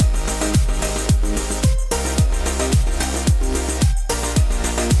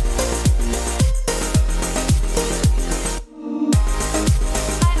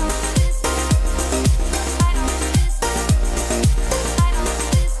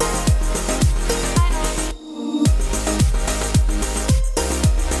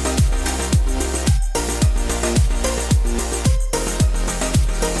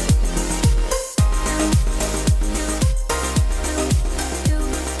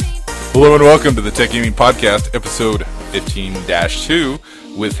Hello and welcome to the Tech Gaming Podcast, episode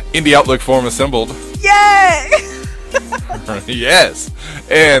 15-2, with Indie Outlook Forum assembled. Yay! Yes!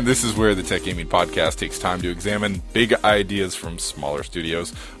 And this is where the Tech Gaming Podcast takes time to examine big ideas from smaller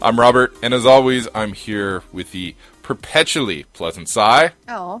studios. I'm Robert, and as always, I'm here with the perpetually pleasant Sai.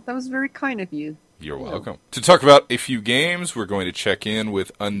 Oh, that was very kind of you. You're welcome. To talk about a few games, we're going to check in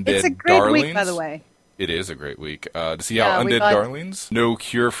with Undead Darlings. It's a great week, by the way. It is a great week. To see how Undead Darlings, No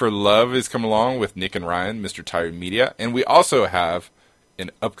Cure for Love is coming along with Nick and Ryan, Mr. Tired Media. And we also have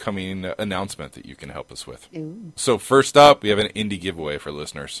an upcoming announcement that you can help us with. Ooh. So first up, we have an indie giveaway for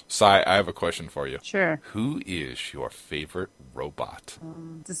listeners. Sai, I have a question for you. Sure. Who is your favorite robot?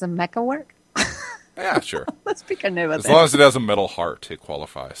 Does a mecha work? Yeah, sure. Let's pick a name. As long as it has a metal heart, it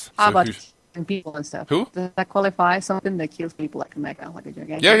qualifies. How about people and stuff? Who? Does that qualify? Something that kills people like a mecha, like a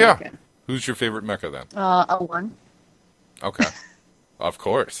gigantic Yeah. mecha? Who's your favorite mecha then? L1. Okay. Of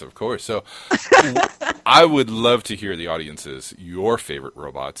course. So I would love to hear the audience's, your favorite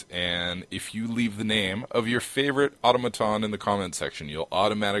robots. And if you leave the name of your favorite automaton in the comment section, you'll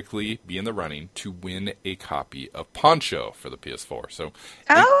automatically be in the running to win a copy of Poncho for the PS4. So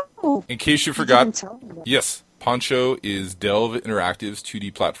in case you forgot, yes, Poncho is Delve Interactive's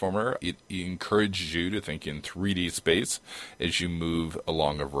 2D platformer. It encourages you to think in 3D space as you move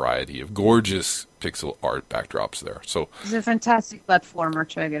along a variety of gorgeous pixel art backdrops there. So it's a fantastic platformer.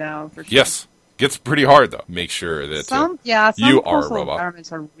 Check it out. For sure. Yes. Gets pretty hard, though. Make sure that some you are a robot.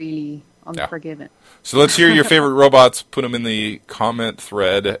 environments are really unforgiving. So let's hear your favorite robots. Put them in the comment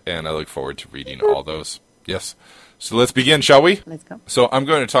thread, and I look forward to reading all those. Yes. So let's begin, shall we? Let's go. So I'm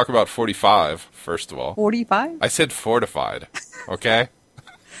going to talk about 45, first of all. 45? I said fortified, okay?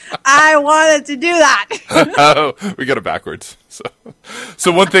 I wanted to do that. Oh, we got it backwards. So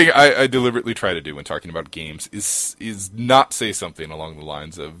one thing I deliberately try to do when talking about games is not say something along the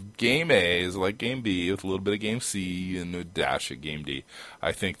lines of game A is like game B with a little bit of game C and a dash at game D.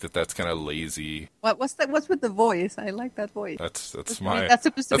 I think that's kind of lazy. What's with the voice? I like that voice. That's supposed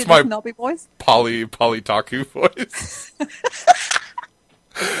to be my the snobby voice. Polytaku voice.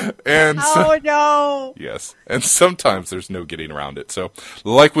 And no! Yes, and sometimes there's no getting around it. So,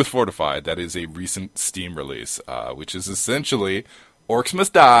 like with Fortified, that is a recent Steam release, which is essentially Orcs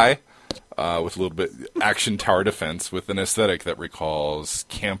Must Die, with a little bit action tower defense, with an aesthetic that recalls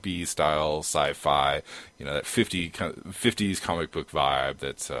campy style sci-fi, that 50s comic book vibe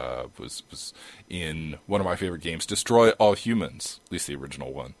that was in one of my favorite games, Destroy All Humans, at least the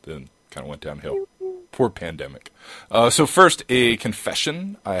original one, then kind of went downhill. Poor pandemic. So first, a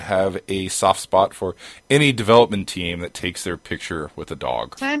confession. I have a soft spot for any development team that takes their picture with a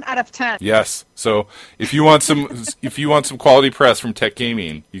dog. 10 out of 10. Yes. So if you want some quality press from Tech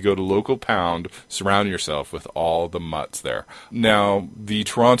Gaming, you go to local pound, surround yourself with all the mutts there. Now, the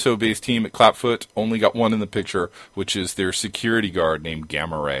Toronto-based team at Clapfoot only got one in the picture, which is their security guard named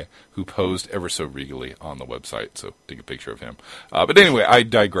Gamma Ray, who posed ever so regally on the website. So take a picture of him. But anyway, I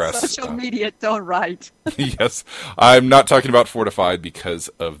digress. Social media don't write. Yes. I'm not talking about Fortified because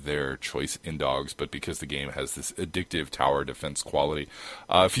of their choice in dogs, but because the game has this addictive tower defense quality.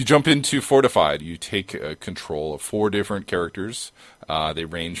 If you jump into Fortified, you take control of 4 different characters. They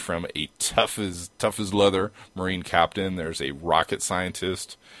range from a tough as leather Marine captain. There's a rocket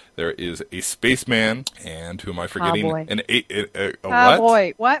scientist. There is a spaceman, and who am I forgetting? Cowboy. A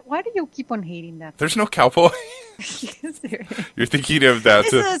Cowboy. What? Why do you keep on hating that? There's no cowboy. Yes, there is. You're thinking of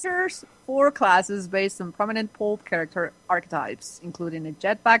that. There's 4 classes based on prominent pulp character archetypes, including a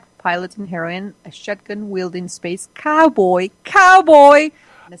jetpack piloting heroine, a shotgun-wielding space cowboy,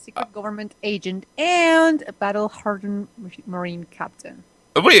 and a secret government agent, and a battle-hardened Marine captain.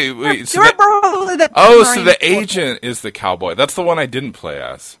 Wait. So the agent is the cowboy. That's the one I didn't play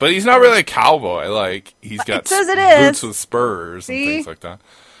as. But he's not really a cowboy. Like, he's got boots with spurs and things like that.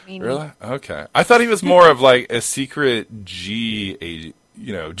 Really? Okay. I thought he was more of like a secret G-man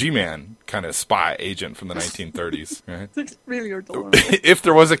kind of spy agent from the 1930s. Right? It's really adorable. If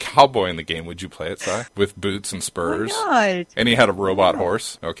there was a cowboy in the game, would you play it, Si? With boots and spurs? Why not? And he had a robot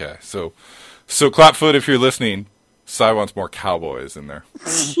horse? Okay. So Clapfoot, if you're listening, Si wants more cowboys in there.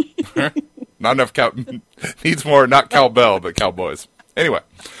 Not enough needs more, not cowbell, but cowboys. Anyway,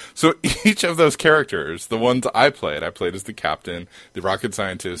 so each of those characters, the ones I played as the captain, the rocket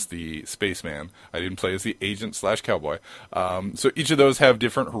scientist, the spaceman. I didn't play as the agent / cowboy. So each of those have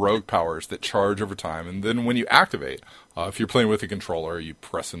different heroic powers that charge over time. And then when you activate, If you're playing with a controller, you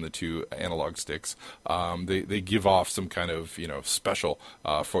press in the two analog sticks. They give off some kind of special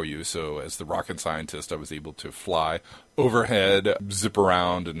for you. So as the rocket scientist, I was able to fly overhead, zip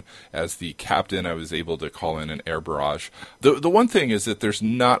around, and as the captain, I was able to call in an air barrage. The one thing is that there's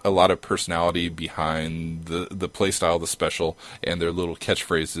not a lot of personality behind the playstyle, the special, and their little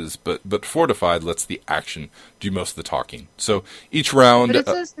catchphrases. But Fortified lets the action do most of the talking. So each round, but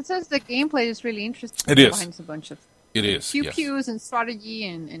it says the gameplay is really interesting. It is. Combines a bunch of it is pew-pews and strategy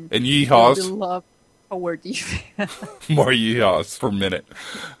and yeehaws. Love tower defense. More yeehaws per minute.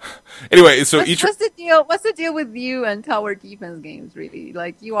 Anyway, so what's the deal? What's the deal with you and tower defense games? Really,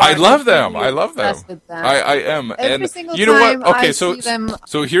 like you are. I love them. I love them. With them. I am. Every and single you know time what? Okay, I so see them.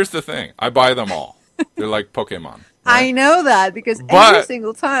 so here's the thing. I buy them all. They're like Pokemon. Right? I know that because But- every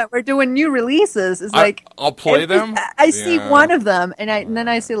single time we're doing new releases, it's like I'll play them. I see Yeah. one of them, and then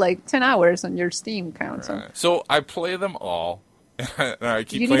I see like 10 hours on your Steam count. So Right. So I play them all, and I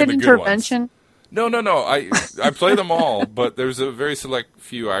keep you need playing an the good ones. intervention. No. I play them all, but there's a very select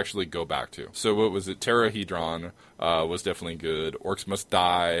few I actually go back to. So what was it? Terrahedron was definitely good. Orcs Must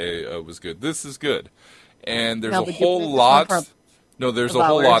Die was good. This is good, and there's No, a but you whole played this lot. one for No, there's of a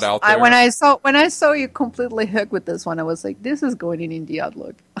whole lot hours. out there. When I saw you completely hooked with this one, I was like, this is going in the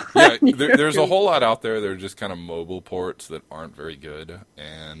Outlook. Yeah, there's a whole lot out there. They're just kind of mobile ports that aren't very good,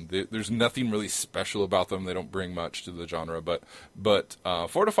 and there's nothing really special about them. They don't bring much to the genre, but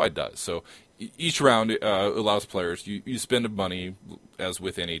Fortified does. So each round allows players you spend money, as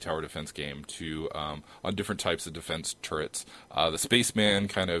with any tower defense game, to on different types of defense turrets. The Spaceman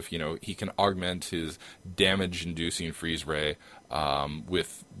kind of he can augment his damage-inducing freeze ray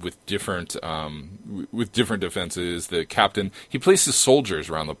with different defenses. The captain, he places soldiers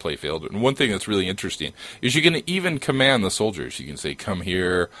around the playfield, and one thing that's really interesting is you can even command the soldiers. You can say, "Come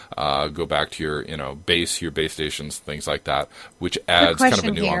here, go back to your base, your base stations," things like that, which adds kind of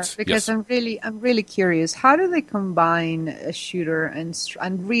a nuance. Here, because Yes. I'm really curious. How do they combine a shooter and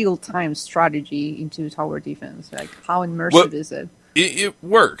real time strategy into tower defense? Like, how immersive is it? It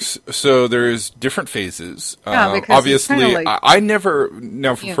works. So there's different phases. Yeah, because it's Obviously, kinda like- I never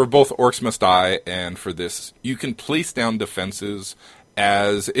now Yeah. for both Orcs Must Die and for this, you can place down defenses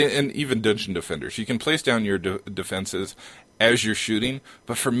and even Dungeon Defenders. You can place down your defenses as you're shooting.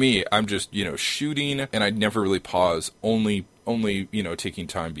 But for me, I'm just shooting, and I never really pause. Only taking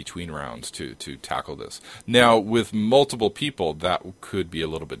time between rounds to tackle this. Now with multiple people, that could be a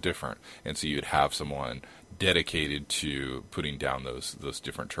little bit different, and so you'd have someone dedicated to putting down those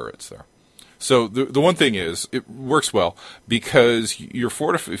different turrets there. So the one thing is, it works well because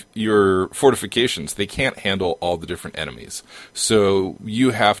your fortifications, they can't handle all the different enemies. So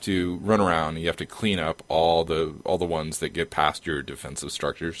you have to run around, you have to clean up all the ones that get past your defensive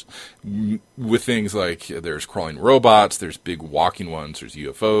structures with things like there's crawling robots, there's big walking ones, there's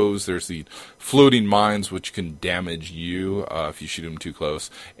UFOs, there's the floating mines which can damage you if you shoot them too close.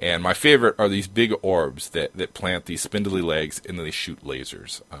 And my favorite are these big orbs that plant these spindly legs and then they shoot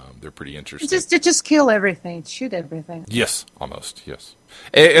lasers. They're pretty interesting. Just kill everything, shoot everything. Yes, almost, yes.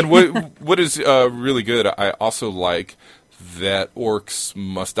 And what is really good, I also like that Orcs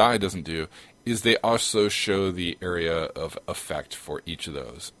Must Die doesn't do, is they also show the area of effect for each of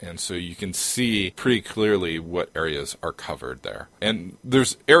those. And so you can see pretty clearly what areas are covered there. And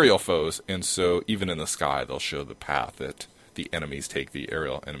there's aerial foes, and so even in the sky, they'll show the path that the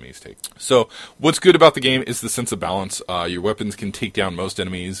aerial enemies take. So what's good about the game is the sense of balance. Your weapons can take down most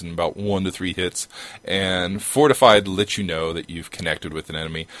enemies in about 1 to 3 hits, and Fortified lets you know that you've connected with an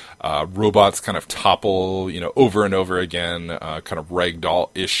enemy. Robots kind of topple, over and over again, kind of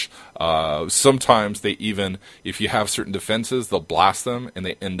ragdoll-ish. Sometimes they even, if you have certain defenses, they'll blast them and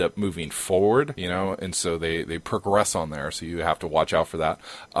they end up moving forward, and so they progress on there, so you have to watch out for that.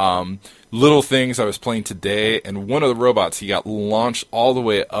 Little things, I was playing today, and one of the robots, he got launched all the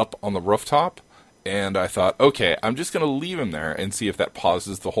way up on the rooftop, and I thought, okay, I'm just going to leave him there and see if that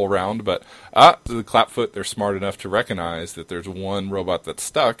pauses the whole round, but the Clapfoot, they're smart enough to recognize that there's one robot that's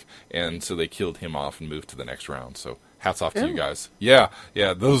stuck, and so they killed him off and moved to the next round, so hats off to you guys. Yeah,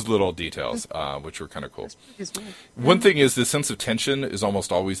 those little details, which were kind of cool. One thing is the sense of tension is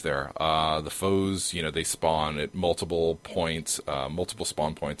almost always there. The foes, they spawn at multiple points, multiple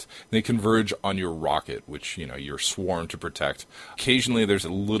spawn points. And they converge on your rocket, which, you're sworn to protect. Occasionally there's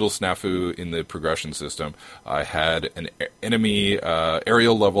a little snafu in the progression system. I had an enemy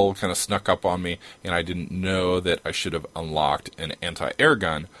aerial level kind of snuck up on me, and I didn't know that I should have unlocked an anti-air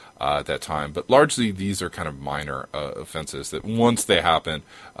gun at that time. But largely these are kind of minor offenses that once they happen,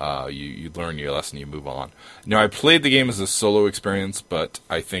 you learn your lesson, you move on. Now, I played the game as a solo experience, but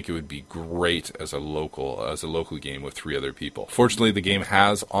I think it would be great as a local game with 3 other people. Fortunately, the game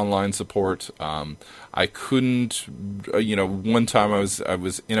has online support. I couldn't, one time I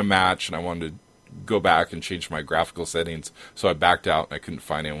was in a match and I wanted to go back and change my graphical settings, so I backed out and I couldn't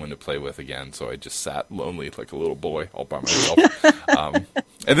find anyone to play with again, so I just sat lonely like a little boy all by myself.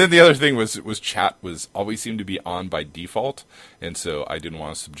 And then the other thing was chat was always seemed to be on by default, and so I didn't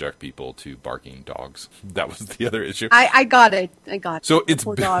want to subject people to barking dogs. That was the other issue. I got it. So it's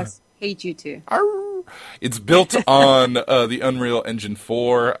poor dogs hate you too. It's built on the Unreal Engine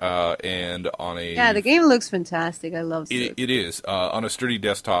 4 and on a... Yeah, the game looks fantastic. I love it. It is. On a sturdy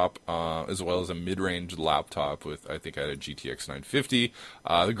desktop, as well as a mid-range laptop with, I think I had a GTX 950.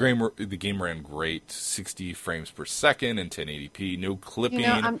 The game ran great, 60 frames per second and 1080p, no clipping.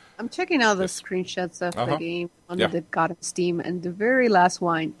 I'm checking out the screenshots of the game on the God of Steam, and the very last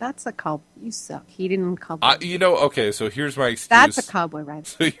one, that's a cowboy. You suck. He didn't cowboy. Okay, so here's my excuse. That's a cowboy, right?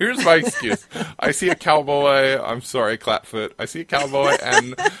 So here's my excuse. I see a cowboy. I'm sorry, Clapfoot. I see a cowboy,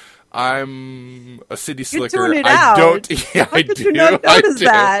 and I'm a city slicker. You tune it out. Yeah, How did you not notice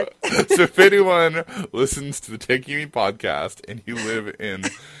that? So if anyone listens to the Taking Me podcast and you live in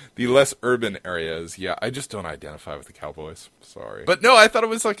the less urban areas, I just don't identify with the Cowboys. Sorry, but no, I thought it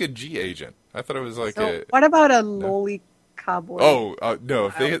was like a G agent. I thought it was like what about a lolly cowboy? Oh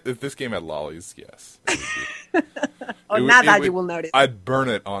no! If this game had lollies, yes. You will notice. I'd burn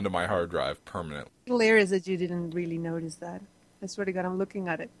it onto my hard drive permanently. Hilarious that you didn't really notice that. I swear to God, I'm looking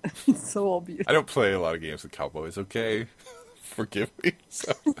at it. It's so obvious. I don't play a lot of games with Cowboys. Okay. Forgive me.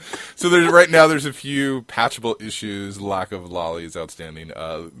 So there's a few patchable issues, lack of lollies outstanding,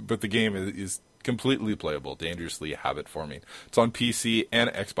 but the game is completely playable, dangerously habit forming. It's on PC and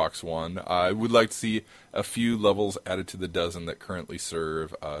Xbox One. I would like to see a few levels added to the dozen that currently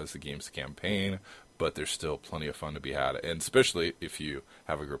serve as the game's campaign, but there's still plenty of fun to be had, and especially if you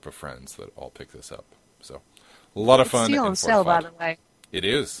have a group of friends that all pick this up. So a lot of fun. It's still on sale, by the way. It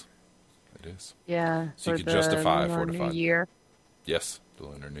is. Yeah. So you could justify $4 $4 to $5. New Year. Yes, the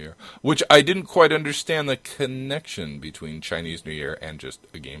Lunar New Year. Which I didn't quite understand the connection between Chinese New Year and just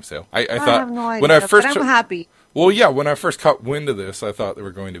a game sale. I thought have no idea, when I first but I'm happy. Well, yeah, when I first caught wind of this, I thought there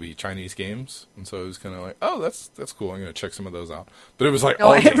were going to be Chinese games, and so I was kind of like, "Oh, that's cool. I'm going to check some of those out." But it was like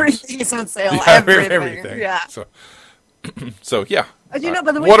all everything games. is on sale. Yeah, everything. Yeah. So yeah. But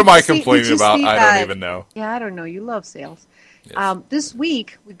by the way, what am I complaining about? I don't even know. Yeah, I don't know. You love sales. Yes. This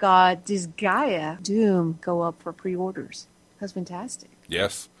week we got Disgaea Doom go up for pre-orders. That's fantastic.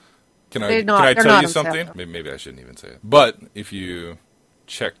 Yes. Can I tell you something? Maybe I shouldn't even say it. But if you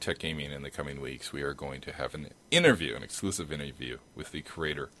check Tech Gaming in the coming weeks, we are going to have an exclusive interview with the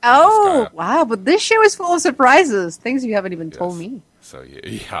creator. Oh, wow. But this show is full of surprises. Things you haven't even told me. So,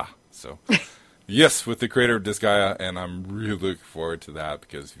 yeah. So, yes, with the creator of Disgaea, and I'm really looking forward to that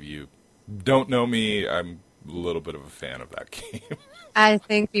because if you don't know me, I'm a little bit of a fan of that game. I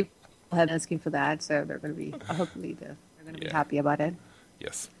think people have been asking for that, so they're going to be, hopefully, they're going to be happy about it.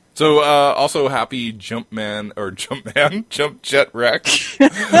 Yes. So, also happy Jump Jet Rex.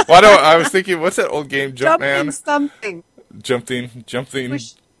 I was thinking, what's that old game, Jumpman? Something. Jumping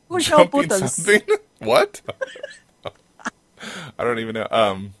Push all buttons. Something? What? I don't even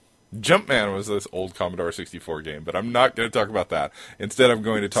know. Jumpman was this old Commodore 64 game, but I'm not going to talk about that. Instead, I'm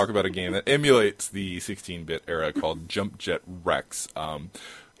going to talk about a game that emulates the 16-bit era called Jump Jet Rex.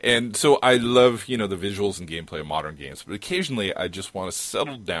 And so I love, the visuals and gameplay of modern games, but occasionally I just want to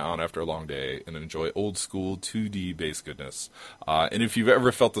settle down after a long day and enjoy old school 2D base goodness. And if you've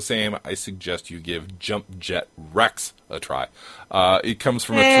ever felt the same, I suggest you give Jump Jet Rex a try. It comes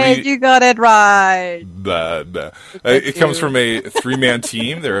from you got it right. It comes from a 3-man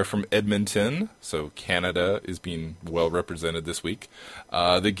team. They're from Edmonton, so Canada is being well represented this week.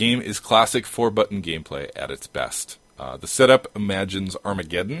 The game is classic 4-button gameplay at its best. The setup imagines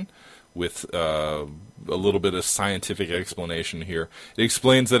Armageddon with a little bit of scientific explanation here. It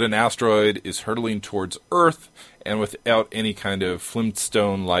explains that an asteroid is hurtling towards Earth, and without any kind of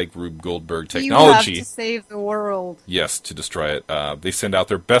Flintstone-like Rube Goldberg technology... You have to save the world. Yes, to destroy it. They send out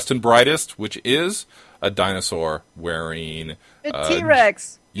their best and brightest, which is a dinosaur wearing... A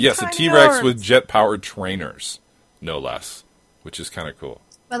T-Rex. Yes, a T-Rex with jet-powered trainers, no less, which is kind of cool.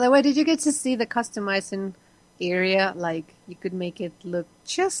 By the way, did you get to see the customizing area? Like, you could make it look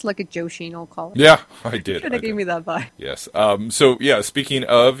just like a Joe Shino color. Yeah, I did. Should have gave me that vibe. Yes. So, yeah, speaking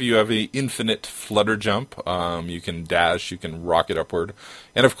of, you have a infinite flutter jump. You can dash, you can rocket upward.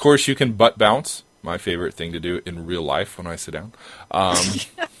 And, of course, you can butt bounce. My favorite thing to do in real life when I sit down.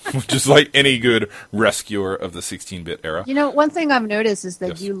 which is like any good rescuer of the 16-bit era. You know, one thing I've noticed is that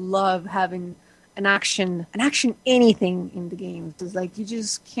Yes. you love having an action anything in the game. It's like you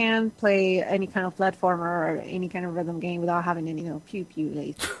just can't play any kind of platformer or any kind of rhythm game without having any, pew pew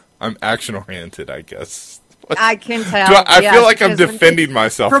later. I'm action-oriented, I guess. I can tell. I feel like I'm because when- defending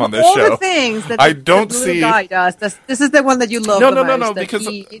myself from on this all show. the things that I the don't little see- guy does, this is the one that you love No, the no, no, most, no, that because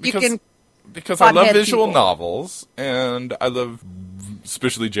you can. I love butthead visual people. novels, and I love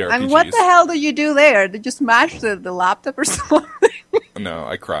especially JRPGs. And what the hell do you do there? Did you smash the laptop or something? No,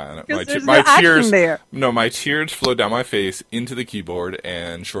 I cry on it. Because there's My no action tears. there. No, my tears flow down my face into the keyboard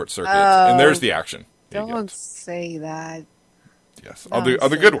and short circuit, and there's the action. You Don't get. say that. Yes, Don't on the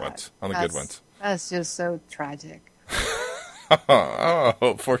say good that. ones. On the good ones. That's just so tragic.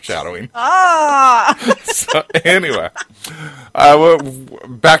 Oh, foreshadowing. Ah! So, anyway,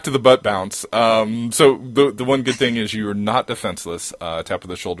 back to the butt bounce. So the one good thing is you're not defenseless. Tap of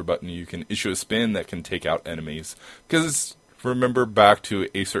the shoulder button, you can issue a spin that can take out enemies. Because remember back to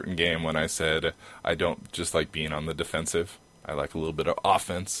a certain game when I said I don't just like being on the defensive. I like a little bit of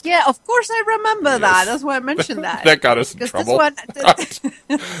offense. Yeah, of course I remember that. Yes. That's why I mentioned that. That got us in Because trouble. this one,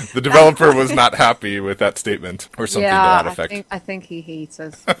 The developer was not happy with that statement or something to that effect. I think he hates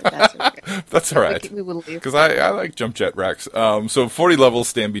us. But that's okay. That's all right. We will leave. Because I like Jump Jet Rex. So 40 levels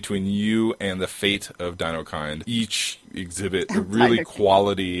stand between you and the fate of Dino Kind. Each exhibit a really Dino Kind.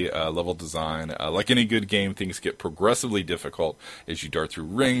 quality level design. Like any good game, things get progressively difficult as you dart through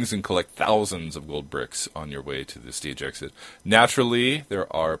rings and collect thousands of gold bricks on your way to the stage exit. Naturally,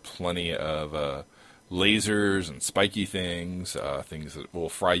 there are plenty of lasers and spiky things, things that will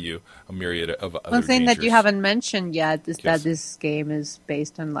fry you, a myriad of other One thing that you dangers. haven't mentioned yet is Yes. that this game is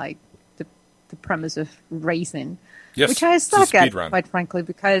based on like the premise of racing. Yes, Which I it's a suck at, speed run. quite frankly,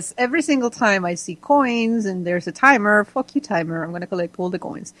 because every single time I see coins and there's a timer, fuck you timer, I'm going to collect all the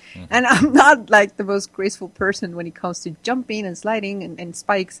coins. Mm-hmm. And I'm not like the most graceful person when it comes to jumping and sliding and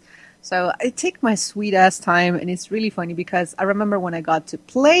spikes. So I take my sweet ass time, and it's really funny because I remember when I got to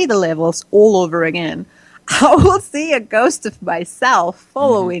play the levels all over again, I would see a ghost of myself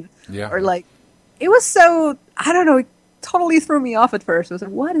following. Mm-hmm. Yeah. Or like, it was so, I don't know, it totally threw me off at first. I was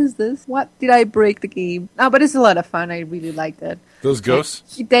like, what is this? What did I break the game? No, but it's a lot of fun. I really liked it. Those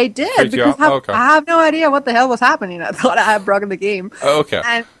ghosts? They did, Freaked you because out? Oh, okay. I have no idea what the hell was happening. I thought I had broken the game. Oh, okay.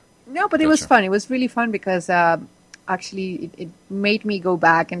 And no, but it was Gotcha. fun. It was really fun because actually it made me go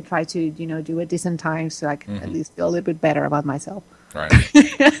back and try to, do a decent time so I can Mm-hmm. at least feel a little bit better about myself. Right.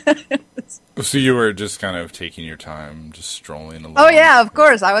 So you were just kind of taking your time, just strolling along. Oh yeah, of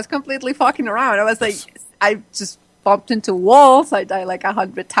course. I was completely fucking around. I was like, Yes. I just bumped into walls. I died like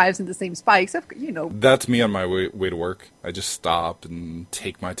 100 times in the same spikes. That's me on my way to work. I just stop and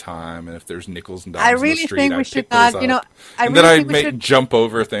take my time, and if there's nickels and dimes I in the really street, think I we pick should those not, up. I and really then I think we should jump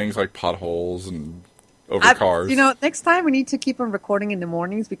over things like potholes and over cars. next time we need to keep on recording in the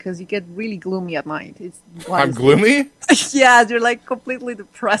mornings because you get really gloomy at night. I'm gloomy? Yeah, you're like completely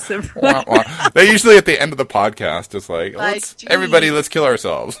depressive. Wah, wah. They usually at the end of the podcast, it's like, Like, everybody, geez. let's kill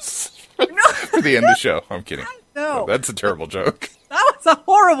ourselves for the end of the show. I'm kidding. No. That's a terrible joke. That was a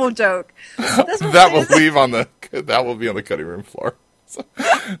horrible joke. That will be on the cutting room floor. So,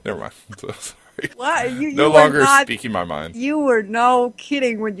 never mind. So, sorry. Why? You No were longer not, speaking my mind. You were no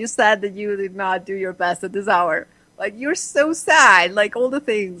kidding when you said that you did not do your best at this hour. Like, you're so sad. Like, all the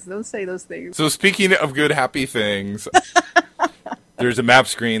things. Don't say those things. So speaking of good, happy things, there's a map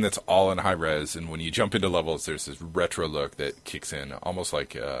screen that's all in high res, and when you jump into levels, there's this retro look that kicks in, almost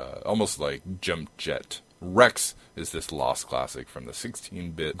like Jump Jet. Rex is this lost classic from the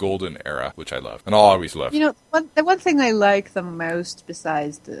 16-bit golden era, which I love, and I'll always love. The one thing I like the most,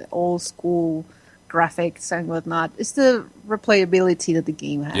 besides the old school graphics and whatnot, is the replayability that the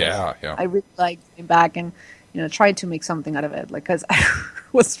game has. Yeah. I really like going back and trying to make something out of it, like, because I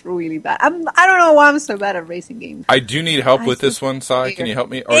was really bad. I don't know why I'm so bad at racing games. I do need help with see. this one, Sai. Can you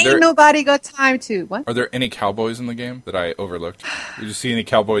help me? Ain't nobody got time to what? Are there any cowboys in the game that I overlooked? Did you see any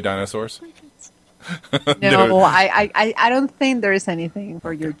cowboy dinosaurs? No, I don't think there is anything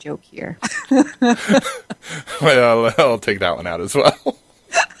for your joke here. Well, I'll take that one out as well.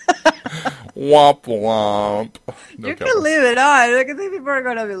 Womp womp. No You cowboys. can leave it on. I think people are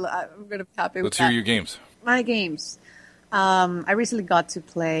gonna be. I'm gonna be happy with Let's hear that. your games. My games. I recently got to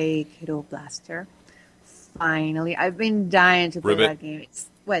play Kiddo Blaster. Finally, I've been dying to play Ribbit. that game. It's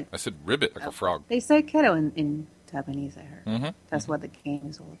what I said ribbit like a frog. they say, Kiddo in Japanese. I heard. Mm-hmm. That's what the game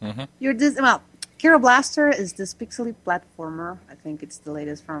is all about. Kiddo Blaster is this pixely platformer. I think it's the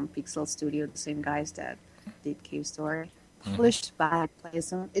latest from Pixel Studio, the same guys that did Cave Story. Published by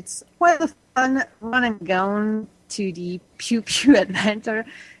PlayStation. It's quite a fun run and gun 2D pew pew adventure.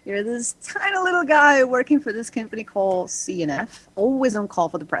 You're this tiny little guy working for this company called CNF, always on call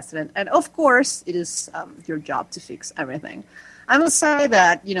for the president. And of course, it is your job to fix everything. I must say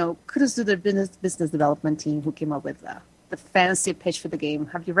that, kudos to the business development team who came up with the fancy pitch for the game.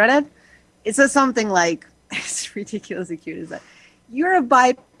 Have you read it? It says something like, it's ridiculously cute, is that you're a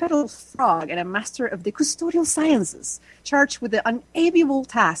bipedal frog and a master of the custodial sciences, charged with the unenviable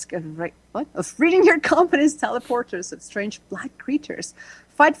task of reading your company's teleporters of strange black creatures.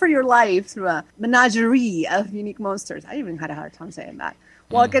 Fight for your life through a menagerie of unique monsters. I even had a hard time saying that.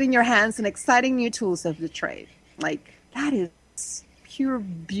 While getting your hands on exciting new tools of the trade. Like, that is pure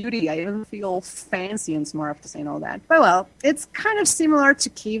beauty. I even feel fancy and smart after saying all that. But well, it's kind of similar to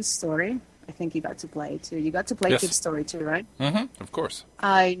Cave's Story. I think you got to play too. You got to play Yes. Cave's Story too, right? Mm-hmm. Of course.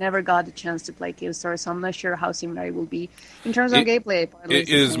 I never got the chance to play Cave's Story, so I'm not sure how similar it will be in terms of gameplay. It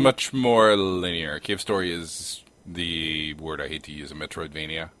is much more linear. Cave Story is the word I hate to use, a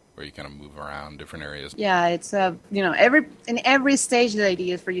Metroidvania, where you kind of move around different areas. Yeah, it's every stage the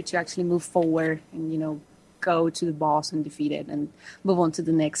idea is for you to actually move forward and go to the boss and defeat it and move on to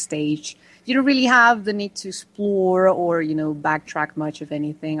the next stage. You don't really have the need to explore or backtrack much of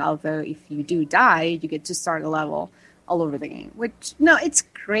anything, although if you do die, you get to start a level all over the game, which it's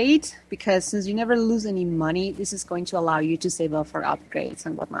great because since you never lose any money, this is going to allow you to save up for upgrades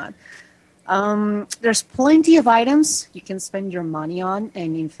and whatnot. There's plenty of items you can spend your money on,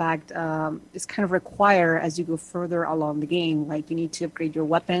 and in fact, it's kind of required as you go further along the game. Like you need to upgrade your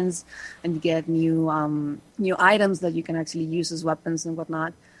weapons and get new items that you can actually use as weapons and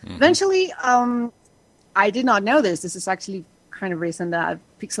whatnot. Mm-hmm. Eventually, I did not know this. This is actually kind of recent that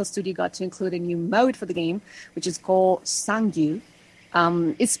Pixel Studio got to include a new mode for the game, which is called Sangyu.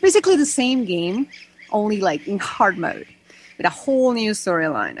 It's basically the same game, only like in hard mode, with a whole new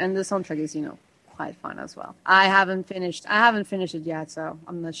storyline, and the soundtrack is quite fun as well. I haven't finished it yet, so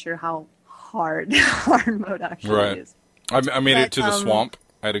I'm not sure how hard hard mode actually is. I made it to the swamp.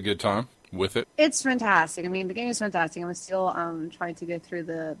 I had a good time with it. It's fantastic. I mean, the game is fantastic. I'm still trying to get through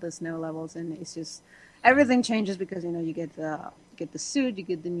the snow levels, and it's just everything changes because you get the suit, you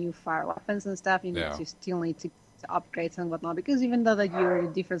get the new fire weapons and stuff. You still need to upgrades and whatnot, because even though that you're in a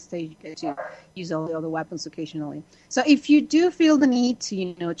different stage, you get to use all the other weapons occasionally. So if you do feel the need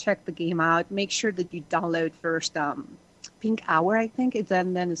to check the game out, make sure that you download first Pink Hour, I think, and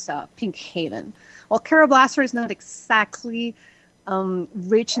then it's Pink Haven. While Carol Blaster is not exactly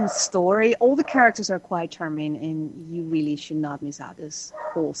rich in story, all the characters are quite charming, and you really should not miss out this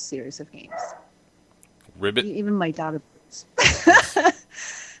whole series of games. Ribbit? Even my daughter.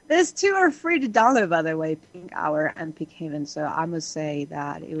 These two are free to download, by the way, Pink Hour and Pink Haven. So I must say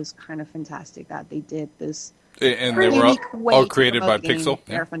that it was kind of fantastic that they did this. And they were all created by Pixel?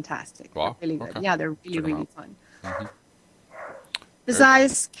 They're fantastic. Wow. They're really good. Okay. Yeah, they're really fun. Mm-hmm.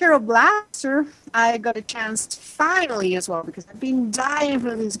 Besides Carol Blaster, I got a chance to finally as well, because I've been dying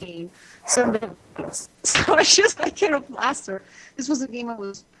for this game. So it's just like Carol Blaster. This was a game I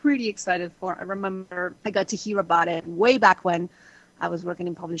was pretty excited for. I remember I got to hear about it way back when I was working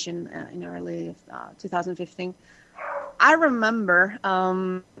in publishing in early 2015. I remember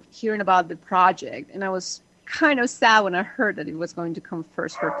hearing about the project, and I was kind of sad when I heard that it was going to come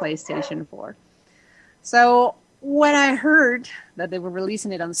first for PlayStation 4. So when I heard that they were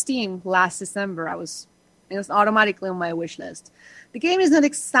releasing it on Steam last December, it was automatically on my wish list. The game is not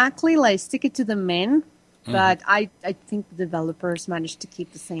exactly like stick it to the man, but I think the developers managed to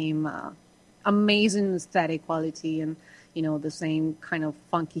keep the same amazing aesthetic quality and the same kind of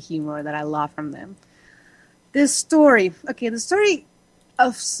funky humor that I love from them. The story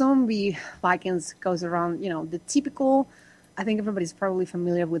of Zombie Vikings goes around, the typical, I think everybody's probably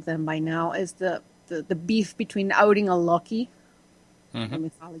familiar with them by now, is the beef between Odin and Loki, the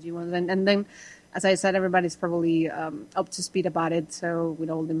mythology one. And then, as I said, everybody's probably up to speed about it, so with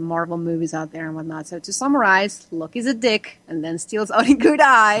all the Marvel movies out there and whatnot. So to summarize, Loki's a dick, and then steals Odin's good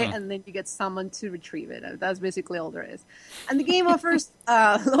eye, and then you get someone to retrieve it. That's basically all there is. And the game offers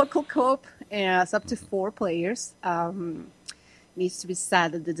local co-op, it's up to 4 players. Needs to be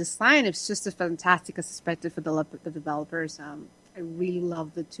said that the design is just as fantastic as expected for the developers. I really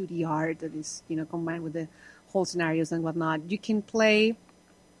love the 2D art that is, combined with the whole scenarios and whatnot. You can play,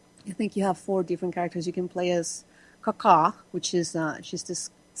 I think you have 4 different characters. You can play as Kaka, which is she's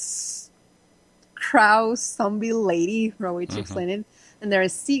this crow zombie lady, for way to explain it. And there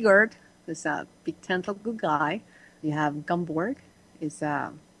is Sigurd, who's a big tentacle guy. You have Gumborg, is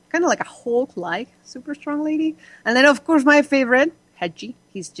kind of like a Hulk-like super strong lady. And then, of course, my favorite, Hedgie.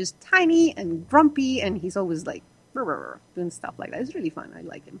 He's just tiny and grumpy, and he's always like doing stuff like that. It's really fun. I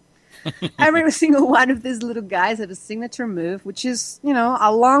like him. Every single one of these little guys have a signature move, which is,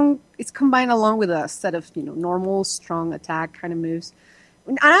 it's combined along with a set of, normal, strong attack kind of moves.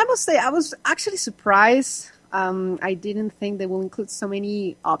 And I must say, I was actually surprised. I didn't think they will include so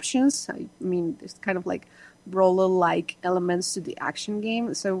many options. I mean, there's kind of like brawler-like elements to the action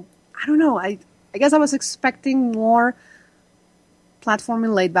game. So, I don't know. I guess I was expecting more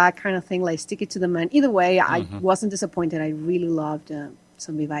platforming laid-back kind of thing, like stick it to the man. Either way, I wasn't disappointed. I really loved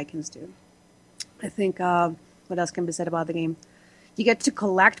Zombie Vikings, dude. I think, what else can be said about the game? You get to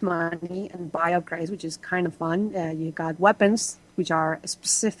collect money and buy upgrades, which is kind of fun. You got weapons, which are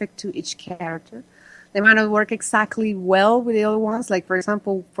specific to each character. They might not work exactly well with the other ones. Like, for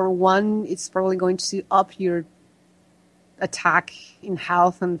example, for one, it's probably going to up your attack in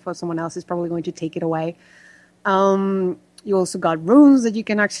health, and for someone else, it's probably going to take it away. You also got runes that you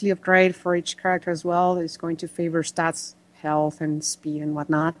can actually upgrade for each character as well. It's going to favor stats, health, and speed and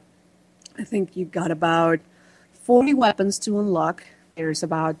whatnot. I think you got about 40 weapons to unlock. There's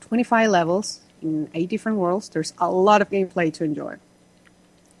about 25 levels in 8 different worlds. There's a lot of gameplay to enjoy.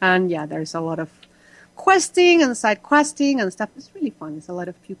 And yeah, there's a lot of questing and side questing and stuff. It's really fun. It's a lot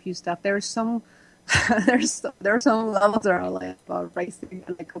of pew-pew stuff. There's some some levels that are like about racing,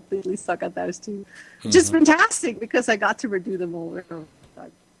 and I completely suck at those too. Which is fantastic because I got to redo them all. I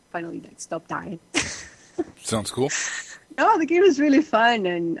finally stopped dying. Sounds cool. No, the game is really fun,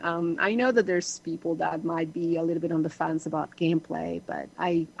 and I know that there's people that might be a little bit on the fence about gameplay, but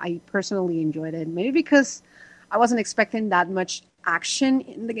I personally enjoyed it. Maybe because I wasn't expecting that much action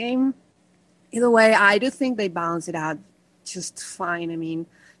in the game. Either way, I do think they balance it out just fine. I mean,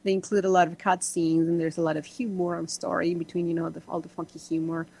 they include a lot of cutscenes, and there's a lot of humor and story in between, all the funky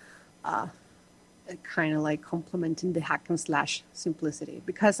humor, kind of like complementing the hack and slash simplicity.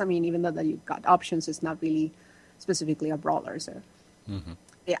 Because, I mean, even though that you've got options, it's not really specifically a brawler. So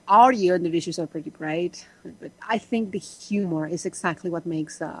the audio and the visuals are pretty great, but I think the humor is exactly what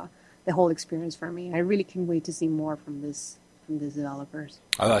makes the whole experience for me. I really can't wait to see more from these developers.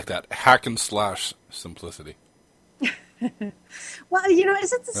 I like that hack and slash simplicity. Well,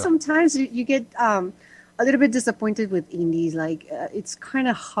 isn't it sometimes you get a little bit disappointed with indies? Like, it's kind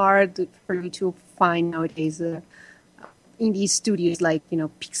of hard for you to find nowadays indie studios like,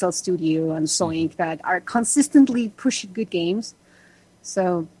 Pixel Studio and Zoink that are consistently pushing good games.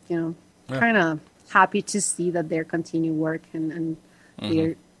 So, kind of happy to see that they're continuing work and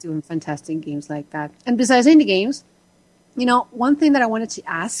they're doing fantastic games like that. And besides indie games, one thing that I wanted to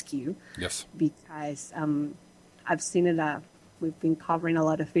ask you, yes, because I've seen it. We've been covering a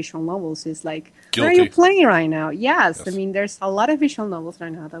lot of visual novels. Is like, Guilty. what are you playing right now? Yes, I mean, there's a lot of visual novels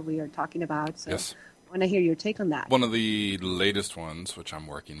right now that we are talking about. So yes. I want to hear your take on that. One of the latest ones, which I'm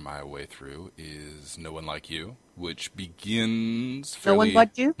working my way through, is No One Like You, which begins fairly... No One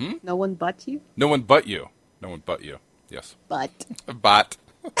But You? No One But You? No One But You. No One But You, yes. But.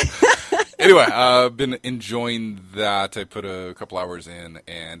 Anyway, I've been enjoying that. I put a couple hours in,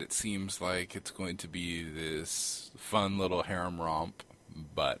 and it seems like it's going to be this fun little harem romp,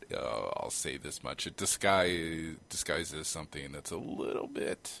 but I'll say this much. It disguises something that's a little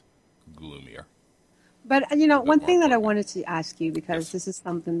bit gloomier. But, one thing that I wanted to ask you, because this is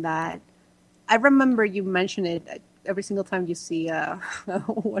something that I remember you mention it every single time you see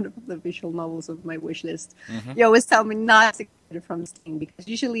one of the visual novels of my wish list. You always tell me not to get it from Steam, because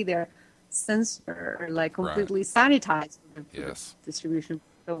usually they're censored or like completely sanitized for distribution.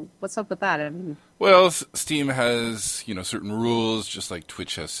 So what's up with that? I mean, well, Steam has, certain rules, just like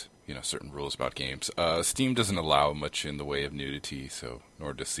Twitch has, certain rules about games. Steam doesn't allow much in the way of nudity, so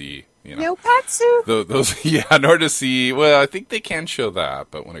nor to see, no patsu. Those, nor to see. Well, I think they can show that,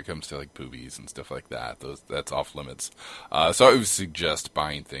 but when it comes to like boobies and stuff like that, that's off limits. So I would suggest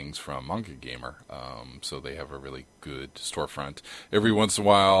buying things from Manga Gamer. So they have a really good storefront. Every once in a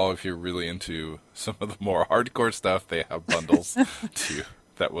while, if you're really into some of the more hardcore stuff, they have bundles too.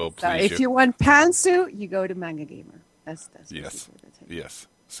 That will please you. If you want pantsu, you go to Manga Gamer. That's yes.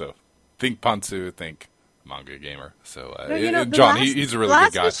 So think Pantsu, think Manga Gamer. So John, he's a really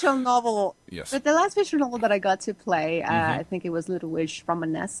good guy. Visual novel, yes. But the last visual novel that I got to play, I think it was Little Wish from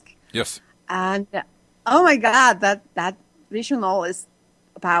Manesk. Yes. And oh my god, that visual novel is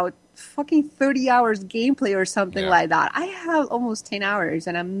about fucking 30 hours gameplay or something like that. I have almost 10 hours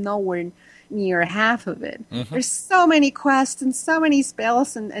and I'm nowhere near half of it. There's so many quests and so many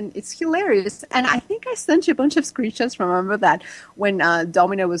spells and it's hilarious. And I think I sent you a bunch of screenshots. Remember that when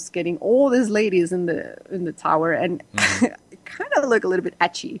Domino was getting all these ladies in the tower and it kind of looked a little bit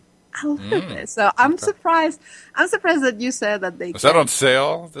etchy. a little bit. So I'm surprised. I'm surprised that you said that they. Is that on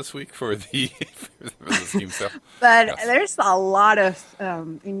sale this week for the for the Steam sale? But Yes. there's a lot of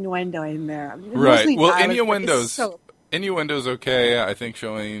innuendo in there. I mean, Right. mostly Well, dialogue, but innuendos. it's so- Innuendo's okay. I think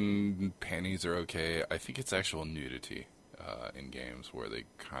showing panties are okay. I think it's actual nudity in games where they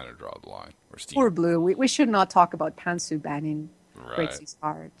kind of draw the line. Or Steam. Poor Blue. We should not talk about pantsuit banning. Right. Breaks his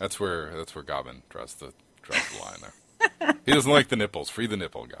heart. That's where Goblin draws the line there. He doesn't like the nipples. Free the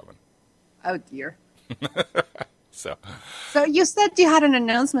nipple, Goblin. Oh dear. So So you said you had an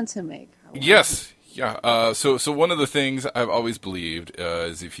announcement to make. yes, yeah. So one of the things I've always believed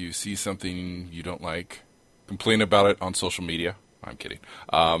is if you see something you don't like, complain about it on social media. I'm kidding.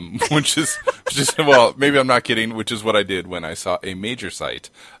 Which is well, maybe I'm not kidding. Which is what I did when I saw a major site.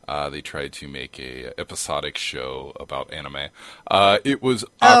 They tried to make a episodic show about anime. It was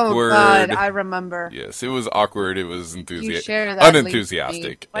awkward. Oh God, I remember. Yes, it was awkward. It was You shared that link with me.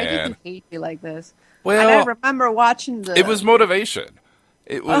 unenthusiastic. Why did and you hate me like this? well, and I remember watching the. it was motivation.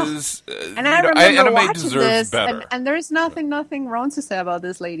 It was, And I remember anime watching deserves this, better. and there's nothing wrong to say about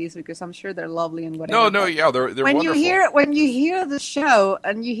these ladies because I'm sure they're lovely and whatever. No, but yeah, they're when wonderful. when you hear the show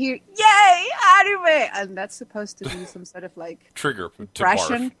and you hear "Yay, anime," and that's supposed to be some sort of like Trigger to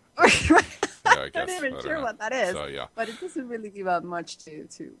impression. barf. Yeah, I I'm guess. not even I don't sure know. what that is. So, yeah. But it doesn't really give out much to.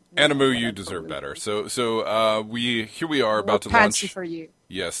 Animu, you deserve better. So we are about to fancy launch. for you.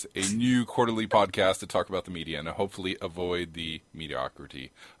 Yes, a new quarterly podcast to talk about the media and hopefully avoid the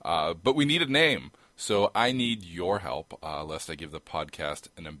mediocrity. But we need a name. So I need your help, lest I give the podcast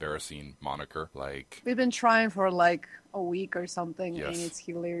an embarrassing moniker like... We've been trying for like a week or something, Yes. and it's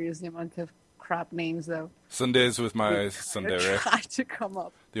hilarious the amount of crap names though. Sundays with my We're Sundere. trying to come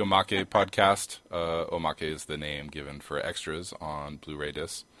up. The Omake podcast. Omake is the name given for extras on Blu-ray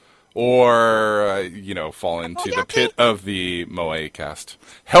discs. Or, fall into the pit of the Moe cast.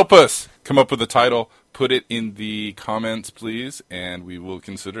 Help us come up with a title. Put it in the comments, please, and we will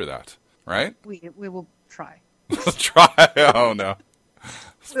consider that. Right? We will try. We'll try. Oh, no.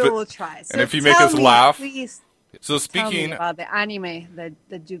 We will try. So and if you make tell us me, laugh... please So tell me speaking... about the anime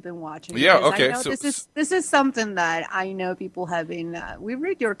that you've been watching. Yeah, because okay, I know so- this is something that I know people have been. We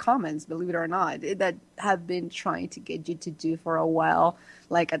read your comments, believe it or not, that have been trying to get you to do for a while.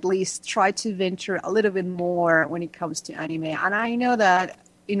 Like at least try to venture a little bit more when it comes to anime. And I know that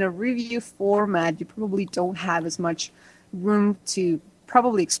in a review format, you probably don't have as much room to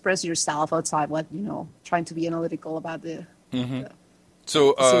probably express yourself outside what trying to be analytical about the.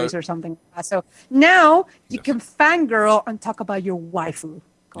 So, Series or something. So now you can fangirl and talk about your waifu.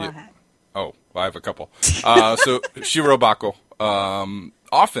 Go Yeah. ahead. Oh, I have a couple. So Shirobako.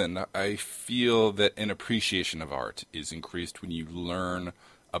 Often I feel that an appreciation of art is increased when you learn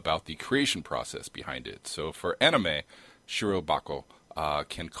about the creation process behind it. So for anime, Shirobako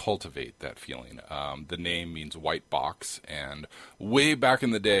can cultivate that feeling. The name means white box, and way back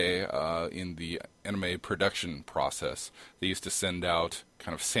in the day, in the anime production process, they used to send out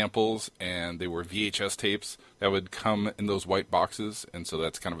kind of samples, and they were VHS tapes that would come in those white boxes, and so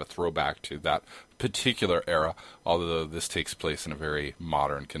that's kind of a throwback to that particular era, although this takes place in a very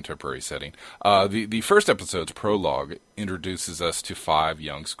modern, contemporary setting. The first episode's prologue introduces us to 5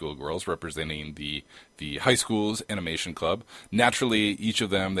 young schoolgirls representing the high school's animation club. Naturally, each of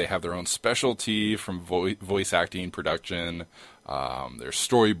them, they have their own specialty from voice acting, production, there's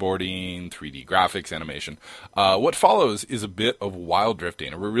storyboarding, 3D graphics, animation. What follows is a bit of wild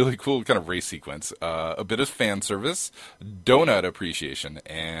drifting, a really cool kind of race sequence, a bit of fan service, donut appreciation,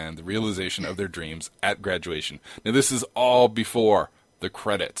 and the realization of their dreams at graduation. Now, this is all before the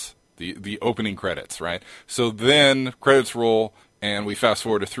credits, the opening credits, right? So then credits roll, and we fast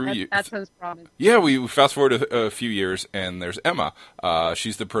forward to 3 years. That sounds promising. Yeah, we fast forward a few years, and there's Emma.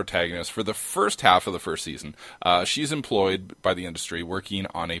 She's the protagonist for the first half of the first season. She's employed by the industry working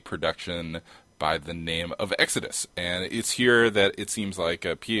on a production by the name of Exodus. And it's here that it seems like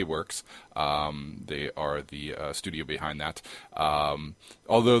PA Works, they are the studio behind that.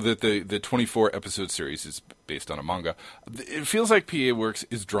 Although that the 24-episode series is based on a manga, it feels like PA Works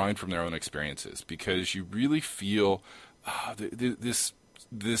is drawing from their own experiences, because you really feel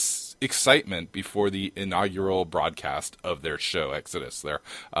this excitement before the inaugural broadcast of their show, Exodus.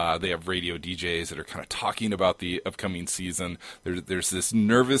 They have radio DJs that are kind of talking about the upcoming season. There's this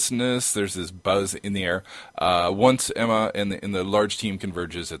nervousness, there's this buzz in the air. Once Emma and the large team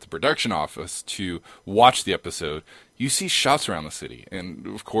converges at the production office to watch the episode, you see shots around the city, and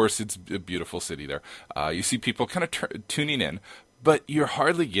of course it's a beautiful city there. You see people kind of tuning in, but you're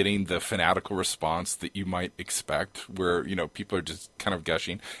hardly getting the fanatical response that you might expect, where, people are just kind of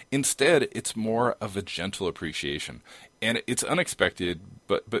gushing. Instead, it's more of a gentle appreciation. And it's unexpected,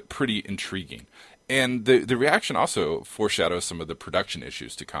 but pretty intriguing. And the reaction also foreshadows some of the production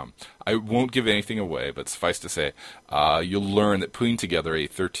issues to come. I won't give anything away, but suffice to say, you'll learn that putting together a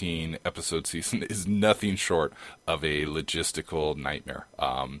 13-episode season is nothing short of a logistical nightmare.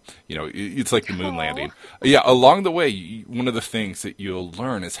 It's like the moon landing. Yeah, along the way, one of the things that you'll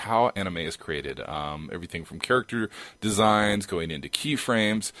learn is how anime is created. Everything from character designs, going into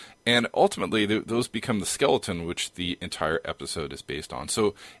keyframes, and ultimately those become the skeleton which the entire episode is based on.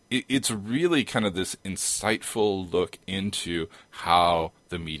 So it's really kind of this insightful look into how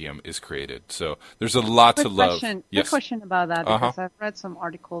the medium is created. So there's a lot to love. Quick question about that, because I've read some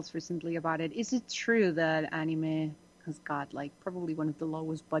articles recently about it. Is it true that anime has got probably one of the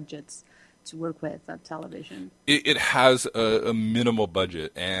lowest budgets to work with on television? It has a minimal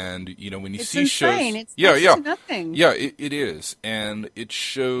budget, and when you see insane. shows, it's nothing. Yeah, it is, and it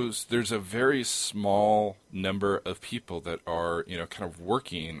shows there's a very small number of people that are kind of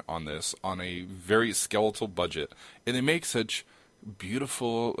working on this on a very skeletal budget, and they make such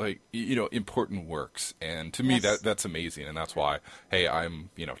beautiful, important works. And to me, that's amazing, and that's why I'm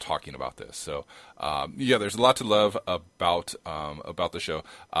talking about this. So there's a lot to love about the show.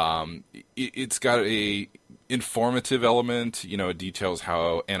 It's got a informative element. It details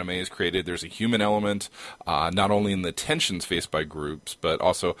how anime is created. There's a human element, not only in the tensions faced by groups, but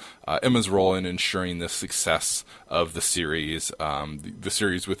also Emma's role in ensuring the success of the series, the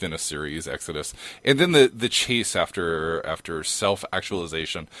series within a series, Exodus, and then the chase after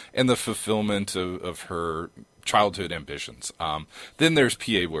self-actualization and the fulfillment of her childhood ambitions. Then there's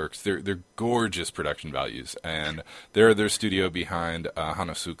PA Works. They're gorgeous production values, and they're their studio behind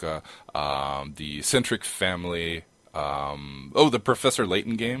Hanazuka, the Centric Family, the Professor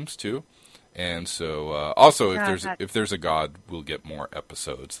Layton games too. And so, also, if there's a God, we'll get more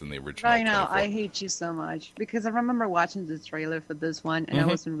episodes than the original. Right now, 24. I hate you so much because I remember watching the trailer for this one, and I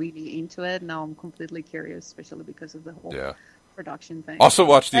wasn't really into it. Now I'm completely curious, especially because of the whole production thing. Also,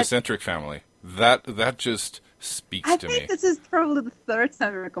 watch the Eccentric Family. That just speaks to me. I think this is probably the third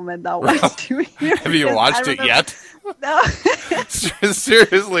time I recommend that one to you. Have you watched it yet? No.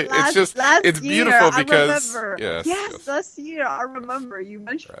 Seriously, it's beautiful because yes, last year I remember you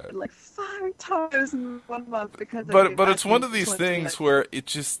mentioned it like 5 times in 1 month because. But it's one of these things where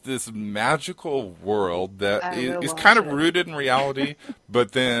it's just this magical world that is kind of rooted in reality,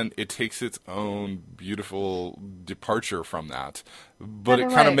 but then it takes its own beautiful departure from that. But it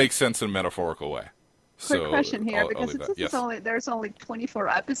kind of makes sense in a metaphorical way. Quick question here, because there's only 24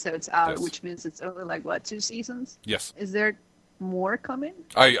 episodes out, which means it's only 2 seasons? Yes. Is there more coming?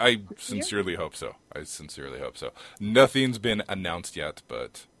 I sincerely hope so. Nothing's been announced yet,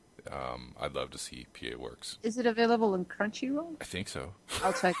 but I'd love to see PA Works. Is it available on Crunchyroll? I think so.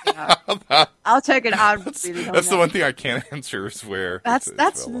 I'll check it out. I'll check it out. That's the one thing I can't answer is where.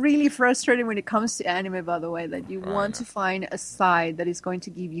 That's really frustrating when it comes to anime, by the way, that you want to find a site that is going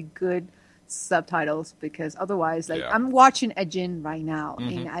to give you good subtitles, because otherwise, I'm watching Ajin right now,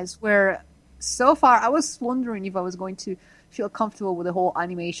 and I swear, so far I was wondering if I was going to feel comfortable with the whole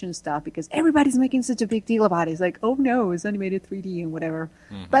animation stuff, because everybody's making such a big deal about it. It's like, oh no, it's animated 3D and whatever.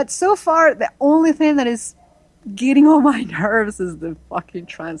 But so far, the only thing that is getting on my nerves is the fucking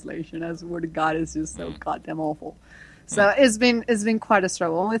translation. I swear to God, it's just so goddamn awful. So it's been quite a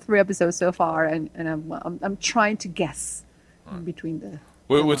struggle. Only 3 episodes so far, and I'm trying to guess in between the.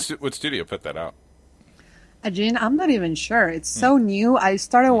 What studio put that out? Ajin, I'm not even sure. It's so new. I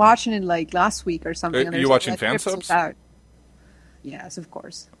started watching it last week or something. Are you watching fan subs? Yes, of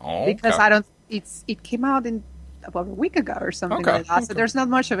course. Oh, because it came out in about a week ago or something like that. So there's not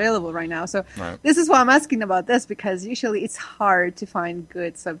much available right now. So this is why I'm asking about this, because usually it's hard to find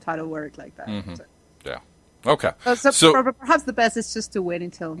good subtitle work like that. So. Yeah. Okay. So perhaps the best is just to wait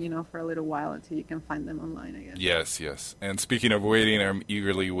until, for a little while until you can find them online again. Yes. And speaking of waiting, I'm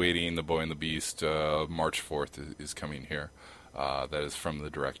eagerly waiting The Boy and the Beast. March 4th is coming here. That is from the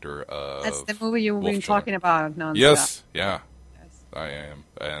director of That's the movie you've been talking about nonstop. Yes, yeah. I am.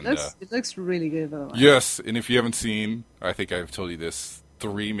 And it looks really good, by the way. Yes, and if you haven't seen, I think I've told you this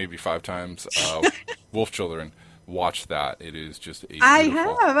 3, maybe 5 times, Wolf Children, watch that. It is just a I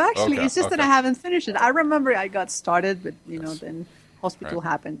have, actually. It's just that I haven't finished it. I remember I got started, but, then hospital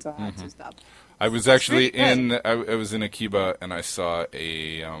happened, so I had to stop. I was actually I was in Akiba, and I saw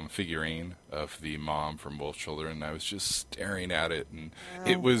a figurine of the mom from Wolf Children, and I was just staring at it, and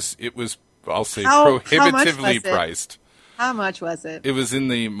it was, I'll say, prohibitively priced. How much was it? It was in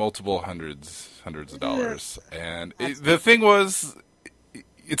the multiple hundreds of dollars. And the thing was,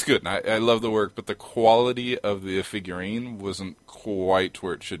 it's good. And I love the work, but the quality of the figurine wasn't quite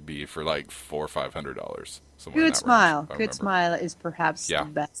where it should be for $400 or $500. somewhere in Good that Smile. range, if I Good remember. Smile is perhaps Yeah. the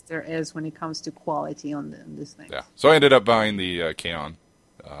best there is when it comes to quality on this thing. Yeah. So I ended up buying the K-On!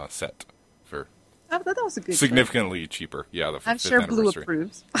 Set for I thought that was a good choice. significantly cheaper. Yeah, the I'm fifth sure Blue anniversary.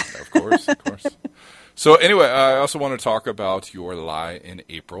 approves. Of course, of course. So anyway, I also want to talk about your lie in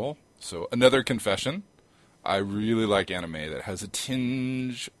April. So another confession. I really like anime that has a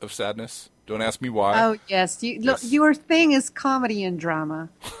tinge of sadness. Don't ask me why. Oh yes, look, Yes. your thing is comedy and drama.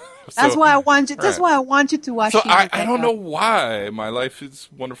 So- That's why I want you. all That's right. why I want you to watch. So I Hinata. don't know why. My life is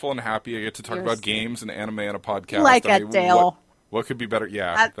wonderful and happy. I get to talk You're about so- games and anime on a podcast. Like I mean, Adele. What could be better?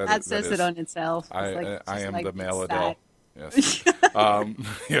 Yeah, That says is. it on itself. It's I like- I just am like the male sad. Adele. Yes.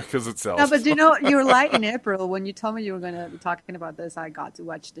 Yeah, because it sells. No, but you know, you're light in April. When you told me you were going to be talking about this, I got to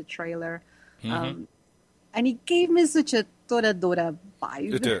watch the trailer. Mm-hmm. And it gave me such a Toradora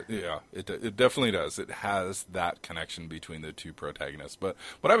vibe. It did, yeah. It definitely does. It has that connection between the two protagonists. But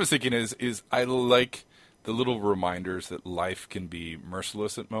what I was thinking is I like the little reminders that life can be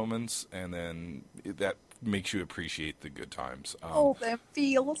merciless at moments, and then that makes you appreciate the good times. Oh, them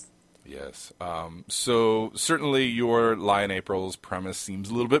feels. Yes. So certainly your Lie in April's premise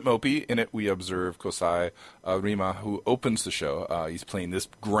seems a little bit mopey. In it, we observe Kosai Rima, who opens the show. He's playing this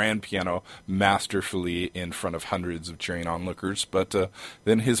grand piano masterfully in front of hundreds of cheering onlookers. But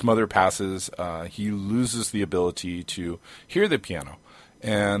then his mother passes. He loses the ability to hear the piano.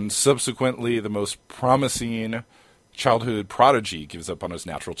 And subsequently, the most promising childhood prodigy gives up on his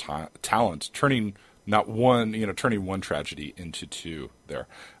natural talent, turning one tragedy into two there.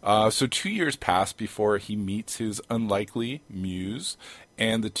 So 2 years pass before he meets his unlikely muse,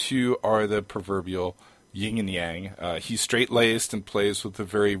 and the two are the proverbial yin and yang. He's straight-laced and plays with a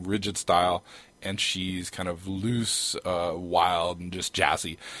very rigid style, and she's kind of loose, wild, and just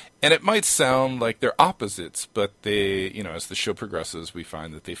jazzy. And it might sound like they're opposites, but they, as the show progresses, we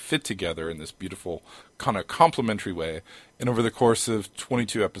find that they fit together in this beautiful, kind of complementary way. And over the course of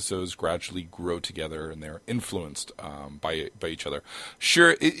 22 episodes, gradually grow together, and they're influenced by each other.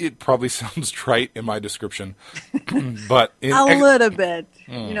 Sure, it probably sounds trite in my description, but A little bit.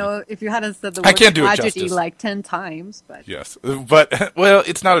 If you hadn't said the I word can't do it tragedy justice. like 10 times, but yes, but well,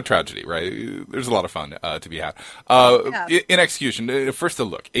 it's not a tragedy, right? There's a lot of fun to be had. Yeah. In execution, first a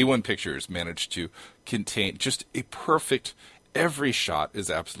look. A1 Pictures managed to contain just a perfect. Every shot is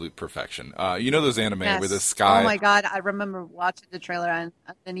absolute perfection. Those anime yes. where the sky. Oh my god, I remember watching the trailer and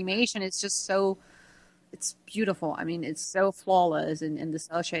the animation is just so. It's beautiful. I mean, it's so flawless, and the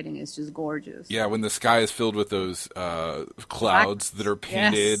cell shading is just gorgeous. Yeah, when the sky is filled with those clouds that are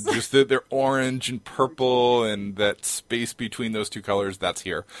painted, Yes. just that they're orange and purple, and that space between those two colors, that's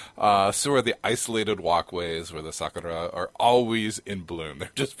here. So are the isolated walkways where the sakura are always in bloom.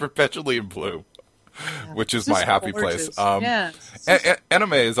 They're just perpetually in bloom, which is It's my just happy gorgeous. place. Yes.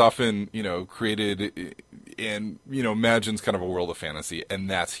 Anime is often, created and, imagines kind of a world of fantasy, and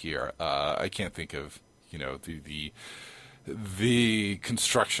that's here. I can't think of, the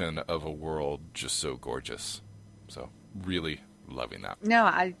construction of a world just so gorgeous. So really loving that. No,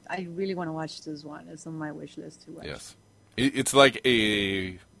 I really want to watch this one. It's on my wish list to watch. Yes. It's like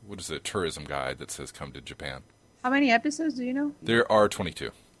a tourism guide that says come to Japan. How many episodes do you know? There are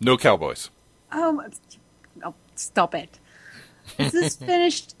 22. No cowboys. Oh, stop it. This is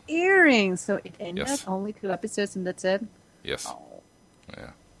finished airing, so it ended Yes. only 2 episodes and that's it. Yes. Oh.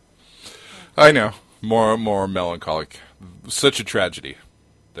 Yeah. I know. More melancholic. Such a tragedy.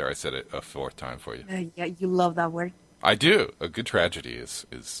 There, I said it a 4th time for you. Yeah, you love that word. I do. A good tragedy is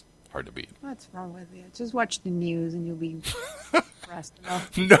hard to beat. What's wrong with you? Just watch the news and you'll be impressed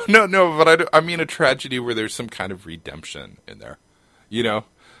enough. No, but I mean a tragedy where there's some kind of redemption in there.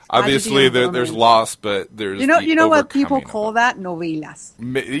 Obviously of there's romance. loss, but there's You know what people overcoming of call it. that? Novelas.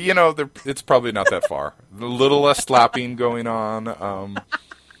 It's probably not that far. A little less slapping going on.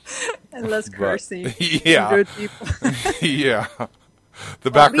 And less cursing. Yeah. Rude people. Yeah. The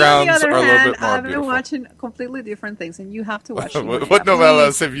Well, me, on backgrounds the other are a little hand, bit more I've been beautiful. watching completely different things, and you have to watch Shimoneta. What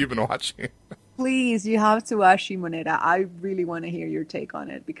novellas have you been watching? Please, you have to watch Shimoneta. I really want to hear your take on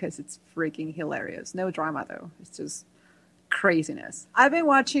it because it's freaking hilarious. No drama, though. It's just craziness. I've been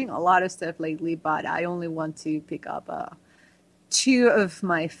watching a lot of stuff lately, but I only want to pick up 2 of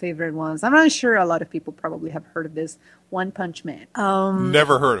my favorite ones. I'm not sure a lot of people probably have heard of this. One Punch Man.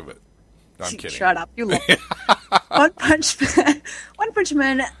 Never heard of it. I'm kidding. Shut up, you love it. One Punch Man. One Punch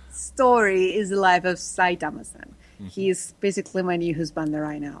Man story is the life of Saitama-san. He's basically my new husband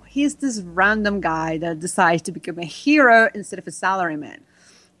right now. He's this random guy that decides to become a hero instead of a salaryman.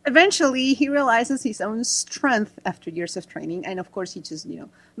 Eventually, he realizes his own strength after years of training, and of course, he just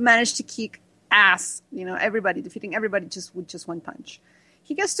managed to kick ass. Everybody defeating everybody just with just one punch.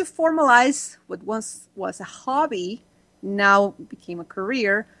 he gets to formalize what once was a hobby, now became a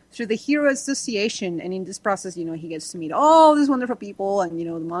career through the Hero Association. And in this process, he gets to meet all these wonderful people and,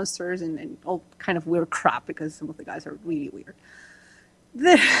 the monsters and all kind of weird crap because some of the guys are really weird.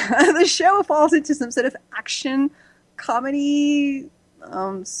 The show falls into some sort of action, comedy,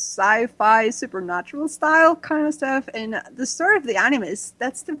 sci-fi, supernatural style kind of stuff. And the story of the animus,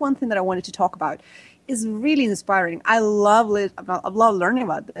 that's the one thing that I wanted to talk about, is really inspiring. I love learning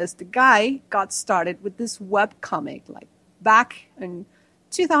about this. The guy got started with this webcomic like back in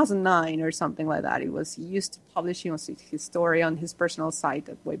 2009 or something like that. He used to publish his story on his personal site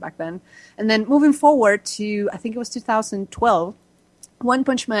way back then. And then moving forward to, I think it was 2012, One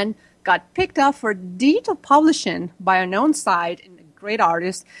Punch Man got picked up for digital publishing by a known site and a great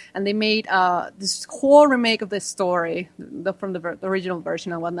artist. And they made this whole remake of this story from the original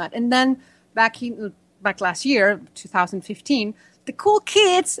version and whatnot. And then back last year, 2015, the cool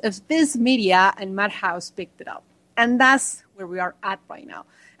kids of Viz Media and Madhouse picked it up. And that's where we are at right now.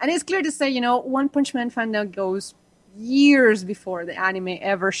 And it's clear to say, One Punch Man fandom goes years before the anime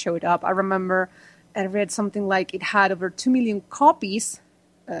ever showed up. I remember I read something like it had over 2 million copies,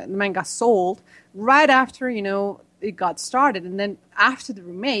 the manga sold, right after, it got started. And then after the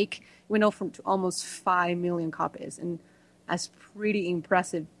remake, it went up to almost 5 million copies. And that's pretty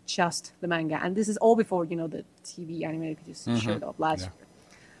impressive, just the manga. And this is all before, the TV anime just showed up last year.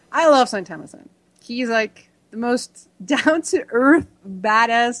 I love Saitama-san. He's like the most down-to-earth,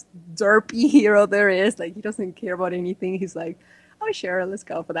 badass, derpy hero there is. Like, he doesn't care about anything. He's like, oh, sure, let's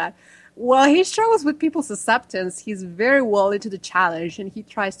go for that. Well, he struggles with people's acceptance. He's very well into the challenge, and he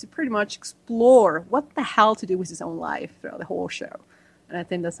tries to pretty much explore what the hell to do with his own life throughout the whole show. And I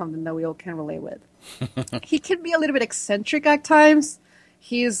think that's something that we all can relate with. He can be a little bit eccentric at times.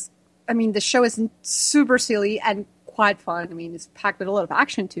 The show is super silly and quite fun. It's packed with a lot of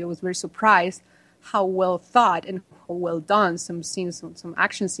action, too. I was very surprised how well thought and how well done some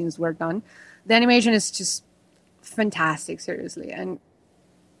action scenes were done. The animation is just fantastic, seriously. And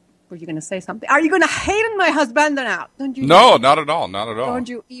were you going to say something? Are you going to hate on my husband now? Don't you? No, not at all. Not at all. Don't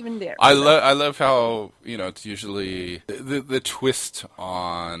you even dare. I love how, it's usually the twist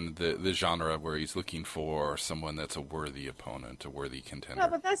on the genre where he's looking for someone that's a worthy opponent, a worthy contender. No,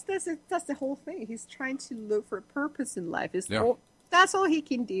 but that's the whole thing. He's trying to look for a purpose in life. That's all he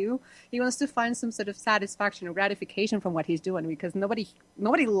can do. He wants to find some sort of satisfaction or gratification from what he's doing because nobody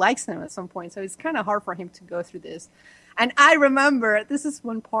likes him at some point. So it's kind of hard for him to go through this. And I remember, this is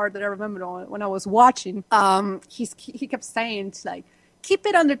one part that I remember when I was watching. He kept saying, like, keep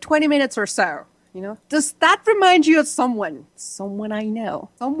it under 20 minutes or so. Does that remind you of someone? Someone I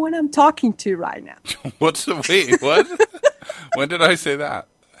know. Someone I'm talking to right now. What? When did I say that?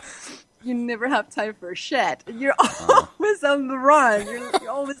 You never have time for shit. You're always on the run. You're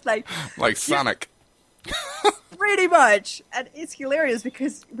always like Sonic. Pretty much. And it's hilarious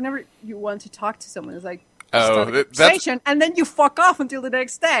because whenever you want to talk to someone, it's like, that's... and then you fuck off until the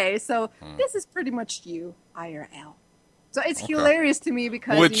next day. So this is pretty much you, IRL. So it's hilarious to me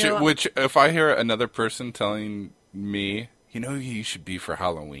because which if I hear another person telling me, you should be for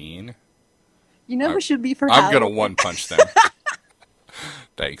Halloween. Who should be for Halloween? I'm gonna one punch them.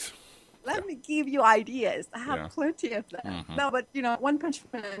 Thanks. Let me give you ideas. I have plenty of them. Mm-hmm. No, but One Punch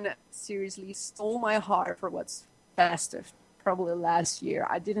Man seriously stole my heart for what's festive. Probably last year,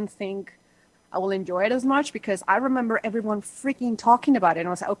 I didn't think I will enjoy it as much because I remember everyone freaking talking about it. And I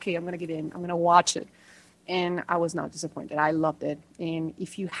was like, okay, I'm going to get in. I'm going to watch it. And I was not disappointed. I loved it. And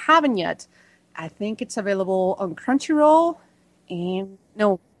if you haven't yet, I think it's available on Crunchyroll and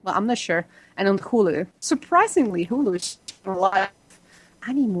I'm not sure. And on Hulu. Surprisingly, Hulu is a lot of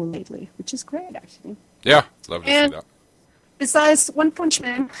anime lately, which is great, actually. Yeah, love to see that. Besides One Punch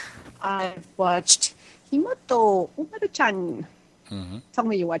Man, I've watched Himoto Umaru-chan. Mm-hmm. Tell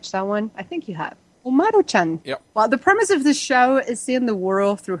me you watched that one. I think you have. Umaru-chan. Yep. Well, the premise of the show is seeing the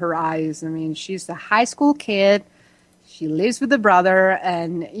world through her eyes. She's a high school kid. She lives with a brother,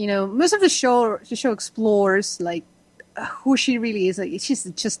 and most of the show explores like who she really is. Like, she's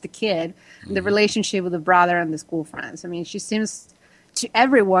just a kid, and the relationship with the brother and the school friends. She seems to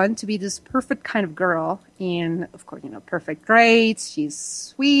everyone to be this perfect kind of girl, and of course, perfect grades. She's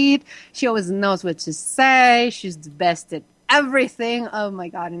sweet. She always knows what to say. She's the best at everything. Oh my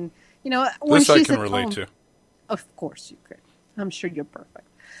god! And when this she's I can at relate home, to. Of course you could. I'm sure you're perfect.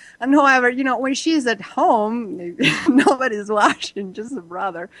 And however, when she's at home, nobody's watching, just the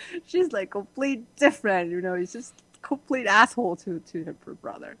brother. She's like complete different. He's just complete asshole to her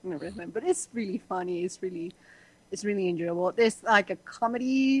brother and everything. But it's really funny. It's really enjoyable. It's like a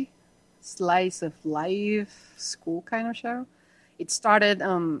comedy slice of life school kind of show. It started,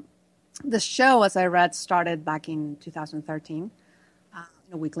 the show, as I read, started back in 2013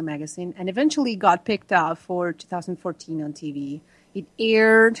 in a weekly magazine and eventually got picked up for 2014 on TV. It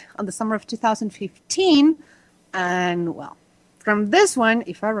aired on the summer of 2015. And, well, from this one,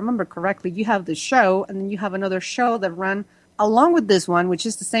 if I remember correctly, you have the show, and then you have another show that ran along with this one, which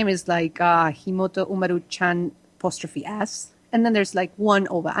is the same as like Himoto Umaru-chan apostrophe S. And then there's like one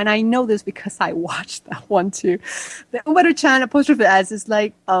OVA. And I know this because I watched that one too. The Umaru-chan apostrophe S is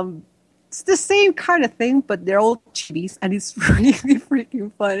like, it's the same kind of thing, but they're all chibis. And it's really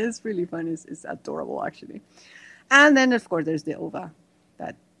freaking fun. It's really fun. It's adorable, actually. And then, of course, there's the OVA.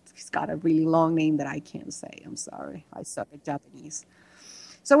 It's got a really long name that I can't say. I'm sorry. I suck at Japanese.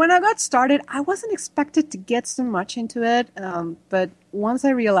 So when I got started, I wasn't expected to get so much into it. But once I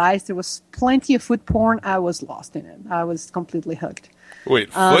realized there was plenty of food porn, I was lost in it. I was completely hooked.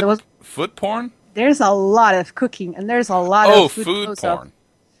 Wait, foot porn? There's a lot of cooking, and there's a lot of food porn.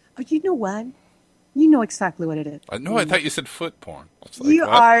 Oh, you know what? You know exactly what it is. No, I thought you said foot porn.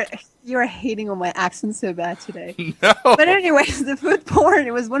 You're hating on my accent so bad today. No. But anyways, the food porn,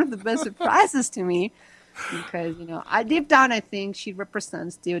 it was one of the best surprises to me because, deep down, I think she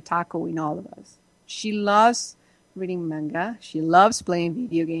represents the otaku in all of us. She loves reading manga. She loves playing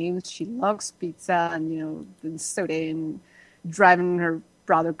video games. She loves pizza and soda and driving her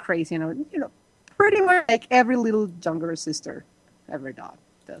brother crazy. Pretty much like every little younger sister ever does.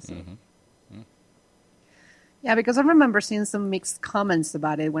 Mm-hmm. Yeah, because I remember seeing some mixed comments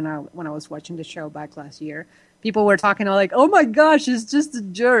about it when I was watching the show back last year. People were talking like, "Oh my gosh, she's just a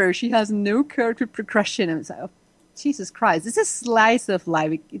jerk. She has no character progression." And it's like, oh, Jesus Christ, this is a slice of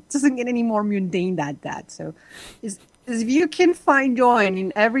life. It doesn't get any more mundane than that. So, if you can find joy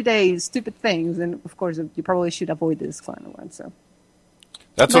in everyday stupid things, then of course you probably should avoid this final one. So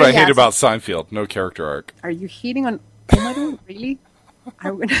that's what I hate about Seinfeld. No character arc. Are you hating on Umaru? Really?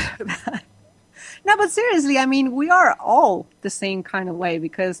 I would have that. No, but seriously, I mean, we are all the same kind of way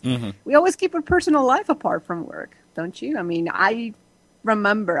because we always keep our personal life apart from work, don't you? I mean, I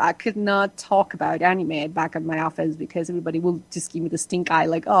remember I could not talk about anime back at my office because everybody will just give me the stink eye,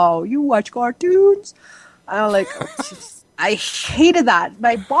 like, "Oh, you watch cartoons?" And I'm like, I hated that.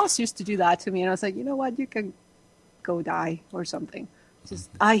 My boss used to do that to me, and I was like, you know what? You can go die or something.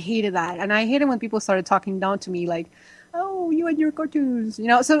 I hated that, and I hated when people started talking down to me, like, "Oh, you and your cartoons,"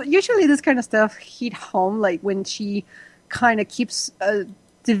 So usually this kind of stuff hit home, like when she kind of keeps a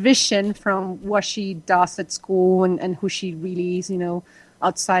division from what she does at school and who she really is,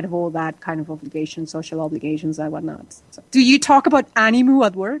 outside of all that kind of obligations, social obligations and whatnot. So, do you talk about anime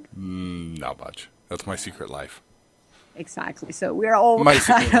at work? Not much. That's my secret life. Exactly. So we're all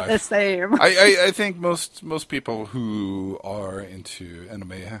kind of the same. I think most people who are into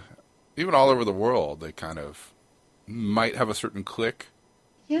anime, even all over the world, they kind of might have a certain clique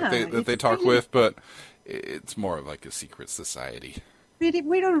that they talk with, but it's more of like a secret society. We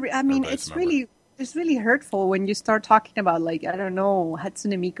don't. I mean, it's really hurtful when you start talking about, like, I don't know,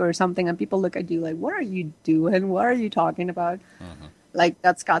 Hatsune Miku or something, and people look at you like, "What are you doing? What are you talking about?" Like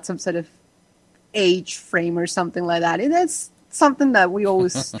that's got some sort of age frame or something like that. And that's something that we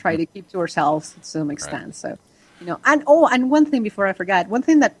always try to keep to ourselves to some extent. Right. So. And one thing before I forget, one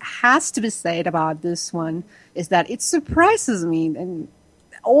thing that has to be said about this one is that it surprises me, and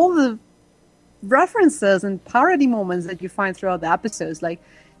all the references and parody moments that you find throughout the episodes. Like,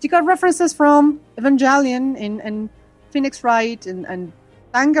 you got references from Evangelion and Phoenix Wright and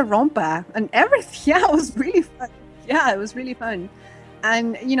Danganronpa and everything. Yeah, it was really fun. Yeah, it was really fun.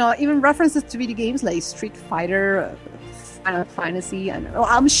 And, even references to video games like Street Fighter, Final Fantasy, and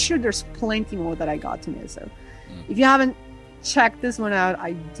I'm sure there's plenty more that I got to miss. So. If you haven't checked this one out,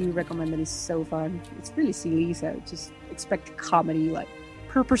 I do recommend it. It's so fun. It's really silly, so just expect comedy, like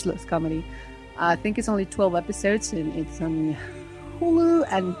purposeless comedy. I think it's only 12 episodes, and it's on Hulu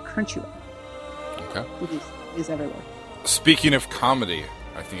and Crunchyroll. Okay. It is everywhere. Speaking of comedy,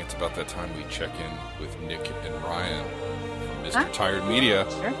 I think it's about that time we check in with Nick and Ryan from Mr. Tired Media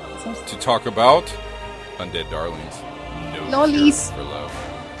to talk about Undead Darlings. No Lollies. Cure for Love.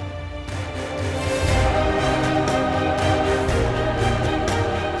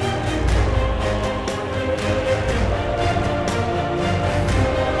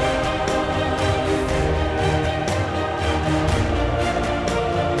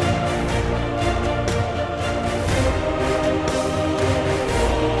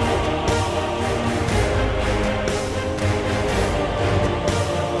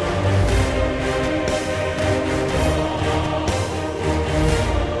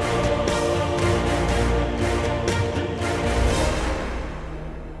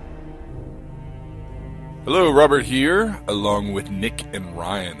 Hello, Robert here, along with Nick and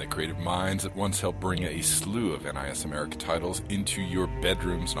Ryan, the creative minds that once helped bring a slew of NIS America titles into your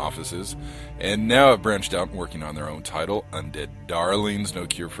bedrooms and offices, and now have branched out and working on their own title, Undead Darlings, No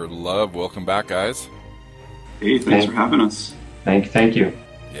Cure for Love. Welcome back, guys. Hey, thanks for having us. Thank you.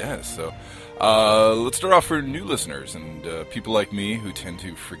 Yeah, so let's start off for new listeners and people like me who tend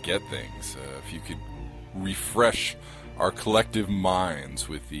to forget things. If you could refresh our collective minds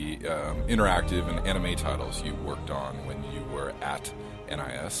with the interactive and anime titles you worked on when you were at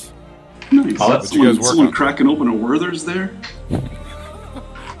NIS. Nice. What you guys work someone on? cracking open a Werther's there?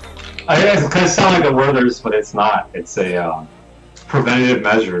 I guess it kind of sounds like a Werther's, but it's not. It's a preventative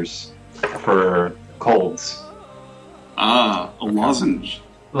measures for colds. Ah, a lozenge.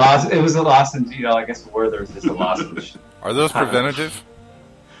 It was a lozenge. I guess Werther's is a lozenge. Are those preventative?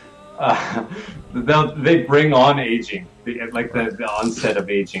 They bring on aging, like the onset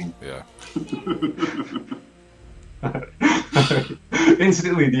of aging. Yeah.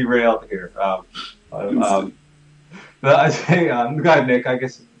 Instantly derailed here. But I say, go ahead, Nick. I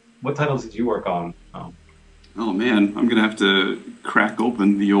guess, what titles did you work on? Oh man, I'm gonna have to crack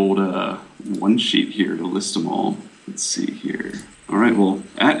open the old one sheet here to list them all. Let's see here. All right, well,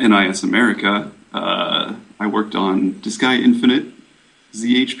 at NIS America, I worked on Disgaea Infinite,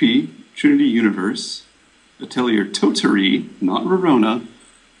 ZHP, Trinity Universe, Atelier Toturi, not Rorona,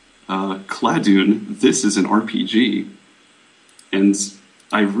 Cladoon, This is an RPG, and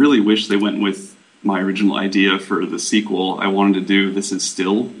I really wish they went with my original idea for the sequel. I wanted to do This is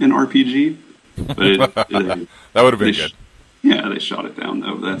Still an RPG, but that would have been good. Yeah, they shot it down,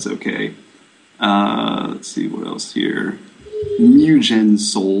 though. That's okay. Let's see what else here. Mugen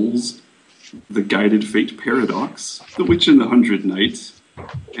Souls, The Guided Fate Paradox, The Witch and the Hundred Knight,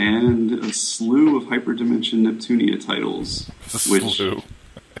 and a slew of Hyperdimension Neptunia titles. Slew.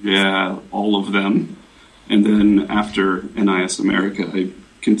 Yeah, all of them. And then after NIS America, I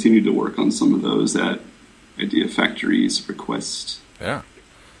continued to work on some of those at Idea Factory's request. Yeah.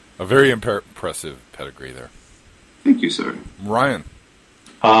 A very impressive pedigree there. Thank you, sir. Ryan.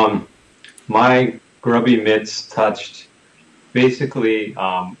 My grubby mitts touched basically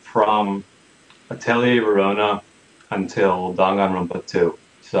from Atelier Verona until Danganronpa 2.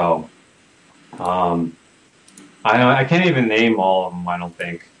 So I can't even name all of them, I don't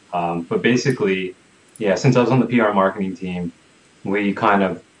think. But basically, yeah, since I was on the PR marketing team, we kind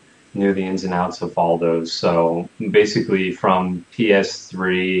of knew the ins and outs of all those. So basically from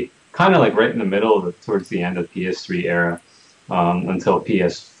PS3, kind of like right in the middle, towards the end of PS3 era, until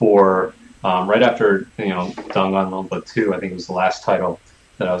PS4, right after, Danganronpa 2, I think it was the last title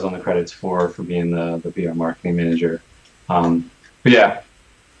that I was on the credits for being the PR marketing manager. But yeah,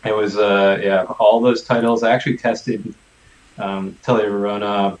 it was, all those titles. I actually tested Atelier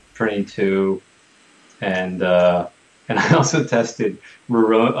Verona, Trinity 2, and I also tested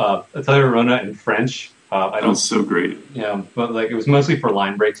Atelier Verona in French. That was so great. Yeah, but like it was mostly for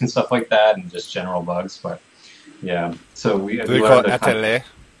line breaks and stuff like that, and just general bugs. But yeah, so we. Do they call it Atelier?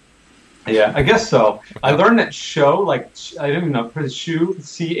 Yeah, I guess so. I learned that show, I don't even know, for the shoe,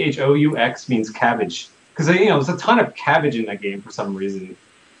 CHOUX means cabbage. Because, there's a ton of cabbage in that game for some reason.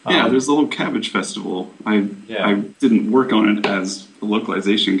 Yeah, there's a little cabbage festival. I didn't work on it as a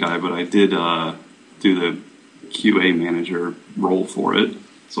localization guy, but I did do the QA manager role for it.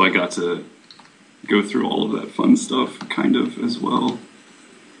 So I got to go through all of that fun stuff, kind of, as well.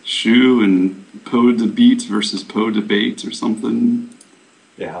 Shoe and Poe Debate versus Poe Debate or something.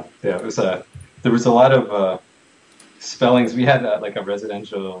 Yeah, it was there was a lot of spellings. We had a resident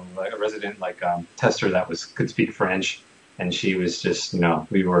tester that could speak French, and she was just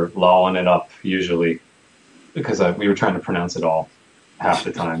we were lawing it up usually because we were trying to pronounce it all half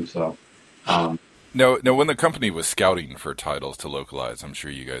the time. So Now, when the company was scouting for titles to localize, I'm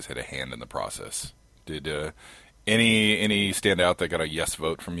sure you guys had a hand in the process. Did any stand out that got a yes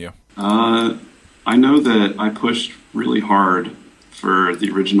vote from you? I know that I pushed really hard for the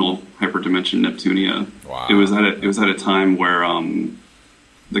original Hyperdimension Neptunia. Wow. It was at a time where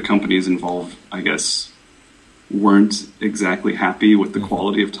the companies involved, I guess, weren't exactly happy with the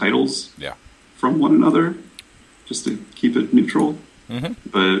quality of titles from one another, just to keep it neutral. Mm-hmm.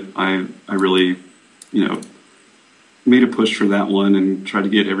 But I really, made a push for that one and tried to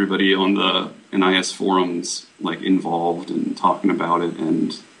get everybody on the NIS forums involved and talking about it.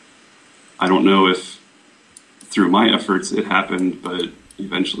 And I don't know if through my efforts it happened, but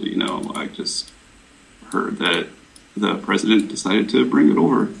eventually, I just heard that the president decided to bring it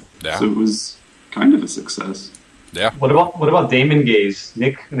over. Yeah. So it was kind of a success. Yeah. What about Damon Gaze?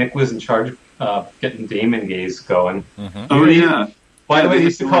 Nick was in charge of getting Damon Gaze going. Mm-hmm. Oh yeah. By the way, they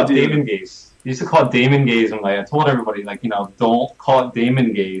used to call it Damon Gaze. used to call it Damon Gaze, and like I told everybody, like, don't call it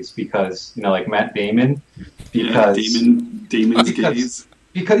Damon Gaze because like Matt Damon, because Damon's Gaze.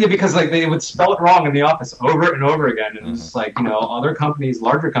 Because like they would spell it wrong in the office over and over again, and it's like other companies,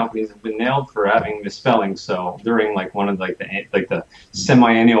 larger companies, have been nailed for having misspelling. So during like one of like the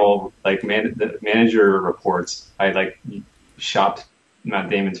semi-annual the manager reports, I like shopped Matt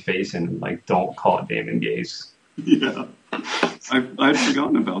Damon's face and like don't call it Damon Gaze. Yeah, I'd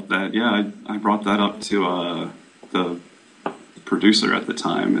forgotten about that. Yeah, I brought that up to the producer at the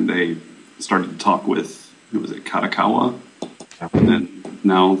time, and they started to talk with, who was it, Katakawa, and then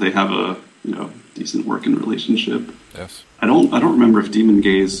now they have a decent working relationship. Yes. I don't remember if Demon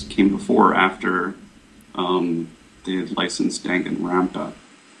Gaze came before or after they had licensed Danganronpa.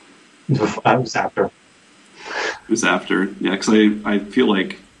 I was after. It was after, yeah, because I feel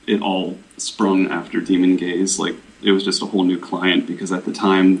like it all sprung after Demon Gaze. Like, it was just a whole new client, because at the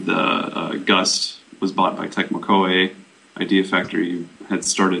time the Gust was bought by Tecmo Koei. Idea Factory had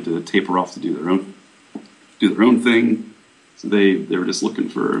started to taper off to do their own thing. So they were just looking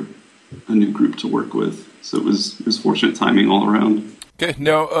for a new group to work with. So it was fortunate timing all around. Okay,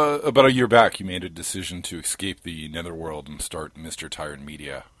 now about a year back, you made a decision to escape the Netherworld and start Mr. Tired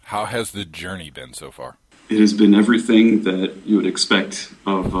Media. How has the journey been so far? It has been everything that you would expect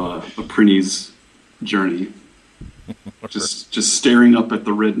of a Prinny's journey. just staring up at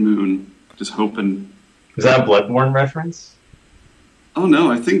the red moon, just hoping. Is that a Bloodborne reference? Oh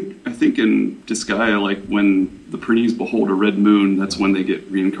no, I think in Disgaea, like when the Prinnies behold a red moon, that's when they get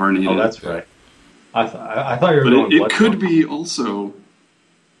reincarnated. Oh, that's right. I thought you were but going it could be also.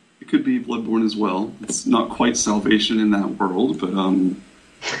 It could be Bloodborne as well. It's not quite salvation in that world, but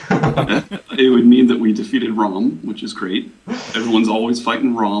it would mean that we defeated Rom, which is great. Everyone's always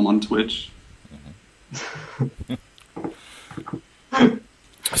fighting Rom on Twitch.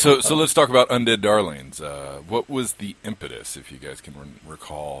 So let's talk about Undead Darlings. What was the impetus, if you guys can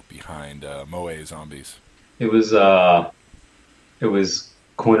recall, behind Moe Zombies? It was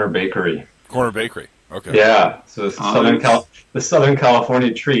Corner Bakery. Corner Bakery. Okay. Yeah. So it's the Southern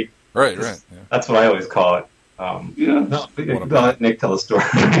California treat. Right. Yeah. That's what I always call it. Yeah. No, let Nick tell the story.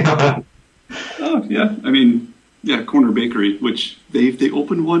 Oh yeah. I mean, yeah, Corner Bakery, which they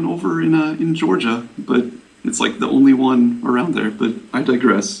opened one over in Georgia, but it's like the only one around there. But I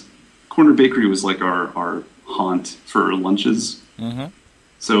digress. Corner Bakery was like our haunt for lunches. Mm-hmm.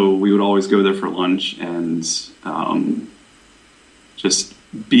 So we would always go there for lunch and just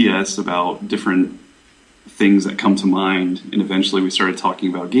BS about different things that come to mind. And eventually we started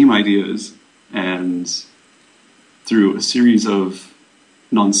talking about game ideas. And through a series of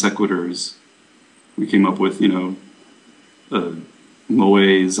non sequiturs, we came up with, a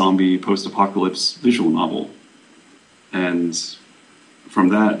Moe zombie post-apocalypse visual novel. And from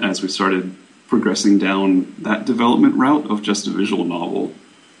that, as we started progressing down that development route of just a visual novel,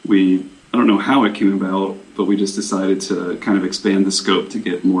 I don't know how it came about, but we just decided to kind of expand the scope to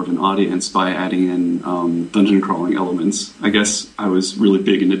get more of an audience by adding in dungeon crawling elements. I guess I was really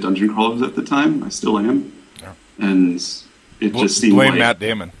big into dungeon crawlers at the time. I still am. Yeah. And it just seemed blame like... Matt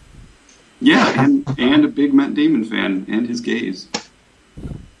Damon. Yeah, and a big Matt Damon fan, and his gaze.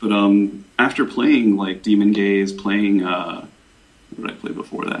 But after playing like Demon Gaze, playing what did I play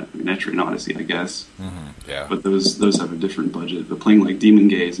before that? I mean, Etrian Odyssey, I guess. Mm-hmm. Yeah. But those have a different budget. But playing like Demon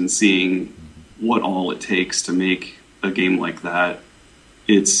Gaze and seeing what all it takes to make a game like that,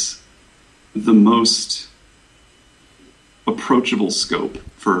 it's the most approachable scope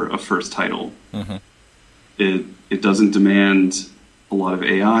for a first title. Mm-hmm. It doesn't demand a lot of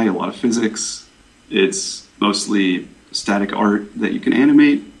AI, a lot of physics. It's mostly static art that you can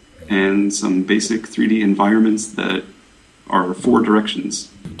animate and some basic 3D environments that are 4 directions.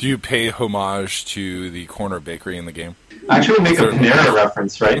 Do you pay homage to the Corner Bakery in the game? Actually, make a Panera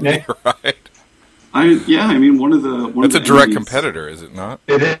reference, right, Nick? Right. I mean, one of the... That's a direct competitor, is it not?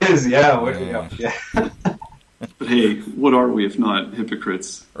 It is, yeah. Yeah. But hey, what are we if not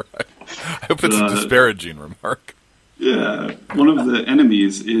hypocrites? Right. I hope it's a disparaging remark. Yeah, one of the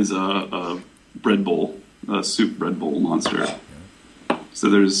enemies is a bread bowl, a soup bread bowl monster. So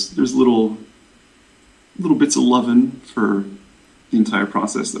there's little bits of loving for the entire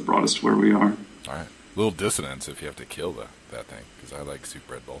process that brought us to where we are. All right, little dissonance if you have to kill that thing, because I like soup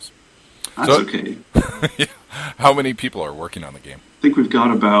bread bowls. That's okay. Yeah. How many people are working on the game? I think we've got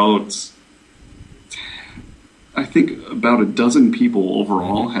about a dozen people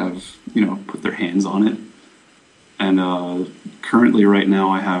overall have put their hands on it. And currently, right now,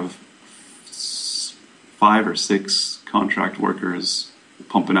 I have 5 or 6 contract workers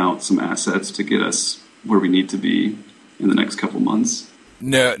pumping out some assets to get us where we need to be in the next couple months.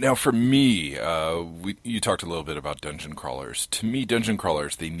 Now for me, you talked a little bit about dungeon crawlers. To me, dungeon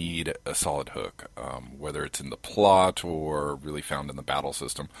crawlers, they need a solid hook, whether it's in the plot or really found in the battle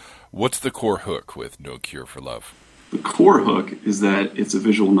system. What's the core hook with No Cure for Love? The core hook is that it's a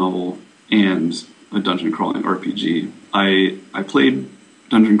visual novel and a dungeon crawling RPG. I played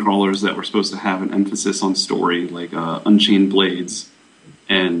dungeon crawlers that were supposed to have an emphasis on story, like Unchained Blades,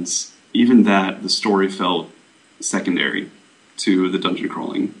 and even that, the story felt secondary to the dungeon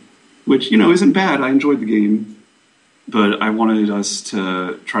crawling, which, isn't bad. I enjoyed the game, but I wanted us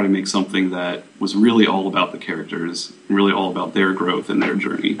to try to make something that was really all about the characters, and really all about their growth and their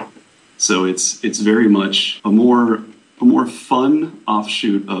journey. So it's very much a more fun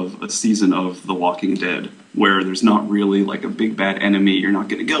offshoot of a season of The Walking Dead, where there's not really like a big bad enemy. You're not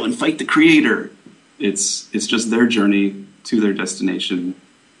going to go and fight the creator. It's just their journey to their destination,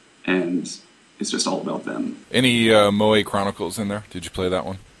 and it's just all about them. Any Moe Chronicles in there? Did you play that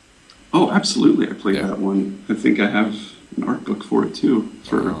one? Oh, absolutely. I played that one. I think I have an art book for it, too,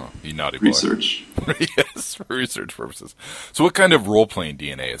 for you naughty boy. Research. Yes, for research purposes. So what kind of role-playing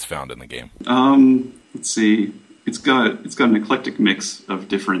DNA is found in the game? Let's see. It's got an eclectic mix of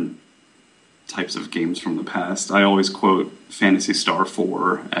different types of games from the past. I always quote Phantasy Star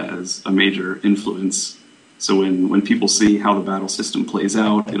 4 as a major influence. So when people see how the battle system plays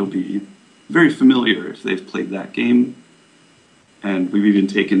out, it'll be very familiar if they've played that game. And we've even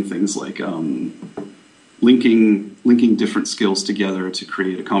taken things like linking different skills together to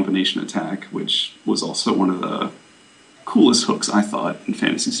create a combination attack, which was also one of the coolest hooks, I thought, in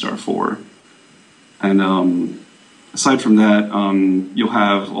Phantasy Star 4. And aside from that, you'll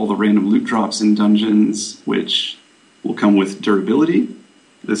have all the random loot drops in dungeons, which will come with durability.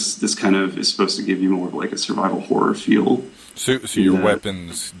 This kind of is supposed to give you more of like a survival horror feel. So your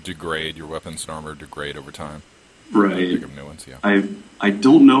weapons degrade, your weapons and armor degrade over time? Right. Pick up new ones, yeah. I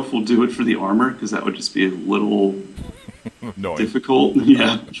don't know if we'll do it for the armor, because that would just be a little difficult.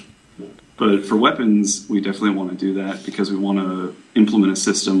 Yeah. But for weapons, we definitely want to do that, because we want to implement a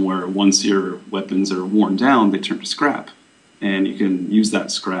system where once your weapons are worn down, they turn to scrap. And you can use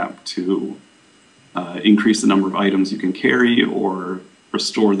that scrap to increase the number of items you can carry or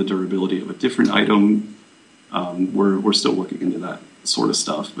restore the durability of a different item. We're still looking into that sort of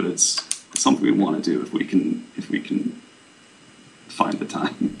stuff, but it's something we want to do if we can find the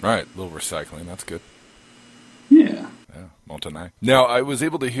time. Right, a little recycling, that's good. Yeah. Yeah, Montanai. Now, I was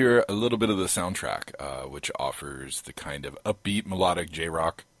able to hear a little bit of the soundtrack, which offers the kind of upbeat melodic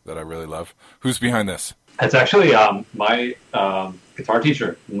J-rock that I really love. Who's behind this? It's actually my guitar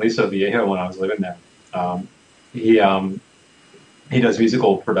teacher, Lisa Viejo, when I was living there. He does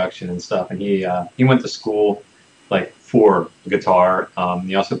musical production and stuff, and he went to school like for guitar.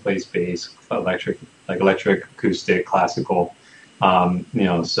 He also plays bass, electric, acoustic, classical.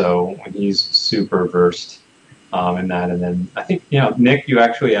 So he's super versed in that. And then I think Nick, you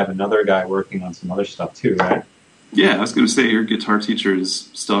actually have another guy working on some other stuff too, right? Yeah, I was going to say your guitar teacher's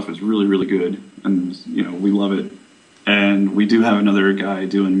stuff is really, really good, and we love it. And we do have another guy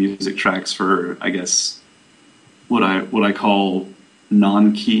doing music tracks for, I guess, what I call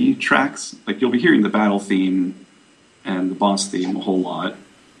non-key tracks. Like, you'll be hearing the battle theme and the boss theme a whole lot,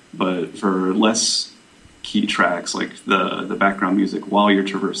 but for less key tracks, like the background music while you're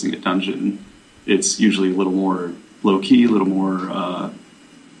traversing a dungeon, it's usually a little more low-key, a little more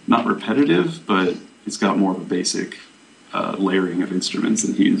not repetitive, but it's got more of a basic layering of instruments,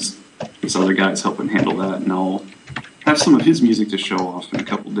 and this other guy's helping handle that, and I'll have some of his music to show off in a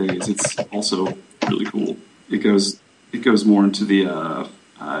couple days. It's also really cool. It goes more into the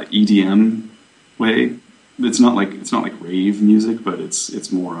EDM way. It's not like rave music, but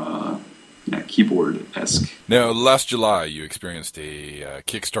it's more keyboard-esque. Now, last July, you experienced a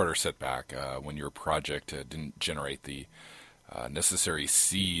Kickstarter setback when your project didn't generate the necessary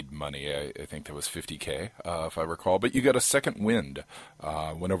seed money. I think that was $50K, if I recall. But you got a second wind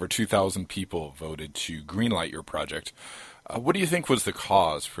when over 2,000 people voted to greenlight your project. What do you think was the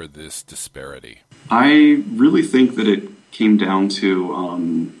cause for this disparity? I really think that it came down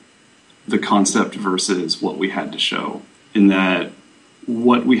to the concept versus what we had to show, in that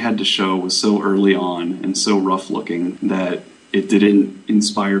what we had to show was so early on and so rough looking that it didn't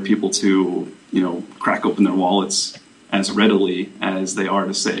inspire people to, crack open their wallets as readily as they are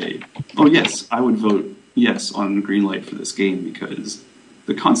to say, oh yes, I would vote yes on Greenlight for this game because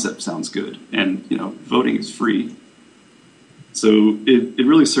the concept sounds good, and voting is free. So it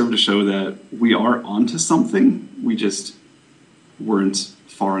really served to show that we are onto something. We just weren't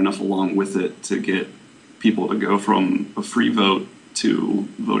far enough along with it to get people to go from a free vote to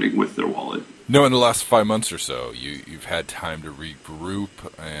voting with their wallet. No, in the last 5 months or so, you've had time to regroup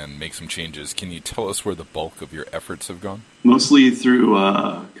and make some changes. Can you tell us where the bulk of your efforts have gone? Mostly through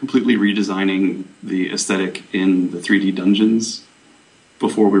completely redesigning the aesthetic in the 3D dungeons.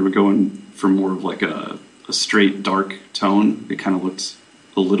 Before we were going for more of like a straight dark tone. It kind of looked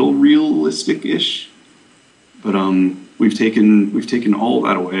a little realistic-ish. But we've taken all of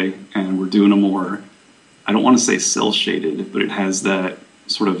that away, and we're doing a more, I don't want to say cel-shaded, but it has that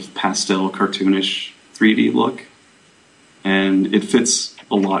sort of pastel, cartoonish 3D look. And it fits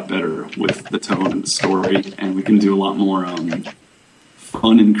a lot better with the tone and the story, and we can do a lot more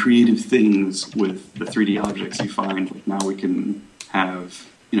fun and creative things with the 3D objects you find. Like now we can have,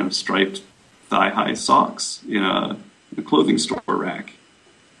 striped thigh-high socks in a clothing store rack,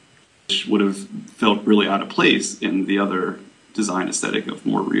 which would have felt really out of place in the other design aesthetic of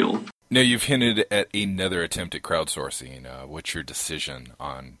more real. Now, you've hinted at another attempt at crowdsourcing. What's your decision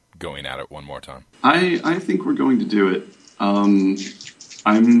on going at it one more time? I think we're going to do it.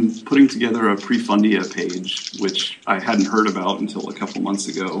 I'm putting together a Prefundia page, which I hadn't heard about until a couple months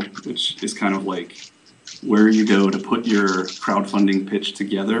ago, which is kind of like where you go to put your crowdfunding pitch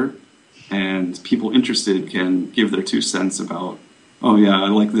together, and people interested can give their 2 cents about, oh yeah, I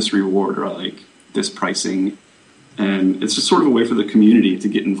like this reward, or I like this pricing. And it's just sort of a way for the community to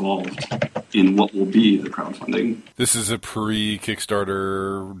get involved in what will be the crowdfunding. This is a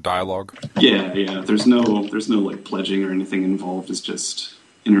pre-Kickstarter dialogue? Yeah. There's no like pledging or anything involved. It's just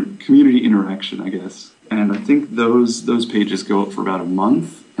community interaction, I guess. And I think those pages go up for about a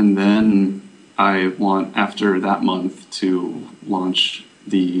month, and then I want, after that month, to launch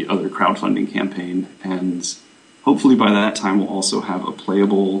the other crowdfunding campaign. And hopefully by that time we'll also have a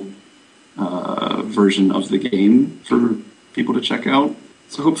playable version of the game for people to check out.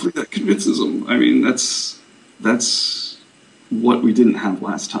 So hopefully that convinces them. I mean, that's what we didn't have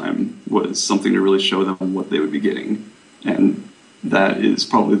last time, was something to really show them what they would be getting. And that is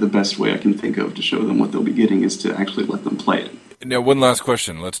probably the best way I can think of to show them what they'll be getting, is to actually let them play it. Now, one last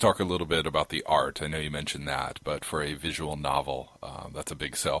question. Let's talk a little bit about the art. I know you mentioned that, but for a visual novel, that's a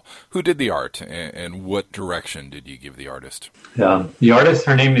big sell. Who did the art, and what direction did you give the artist? The artist,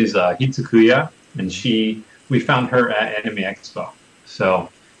 her name is Hitsukuya, and we found her at Anime Expo.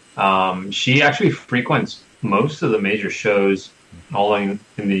 So she actually frequents most of the major shows all in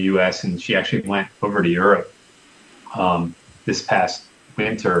the U.S., and she actually went over to Europe this past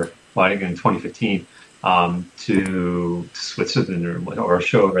winter, I think in 2015, to Switzerland or a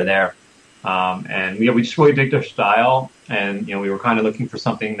show over there. And we just really digged her style, and we were kind of looking for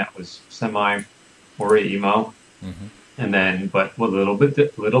something that was semi-ori emo, and then but a little bit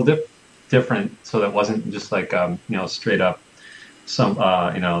different, so that wasn't just like straight up some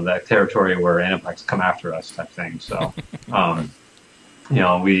that territory where Aniplex come after us type thing. So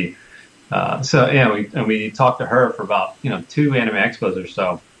we talked to her for about 2 Anime Expos or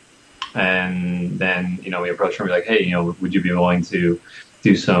so. And then, we approached her and be like, hey, would you be willing to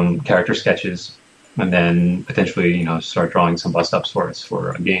do some character sketches and then potentially, start drawing some bust-ups for us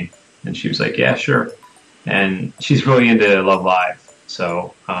for a game? And she was like, yeah, sure. And she's really into Love Live.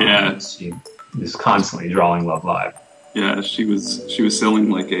 So she is constantly drawing Love Live. Yeah, she was selling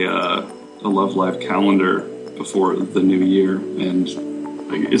like a Love Live calendar before the new year. And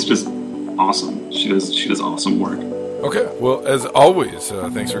it's just awesome. She does awesome work. Okay, well, as always,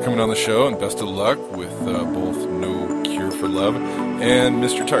 thanks for coming on the show, and best of luck with both No Cure for Love and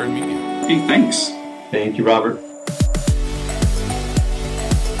Mr. Tired Media. Hey, thanks. Thank you, Robert.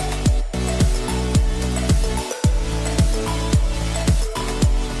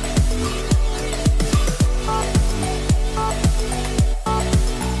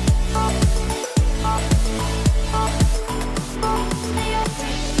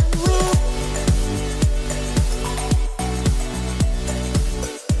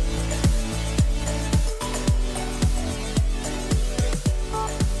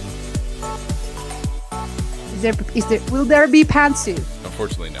 Will there be pantsuit?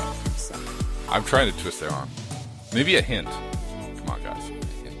 Unfortunately, no. I'm trying to twist their arm. Maybe a hint. Come on, guys.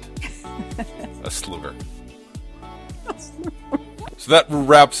 A hint. A sliver. So that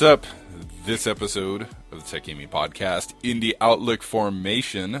wraps up this episode of the Tech Gaming Podcast, Indie Outlook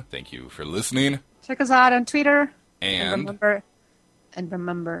Formation. Thank you for listening. Check us out on Twitter. And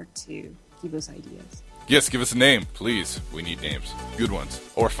remember to give us ideas. Yes, give us a name, please. We need names. Good ones.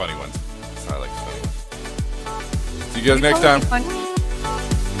 Or funny ones. I like funny ones. See you guys next time.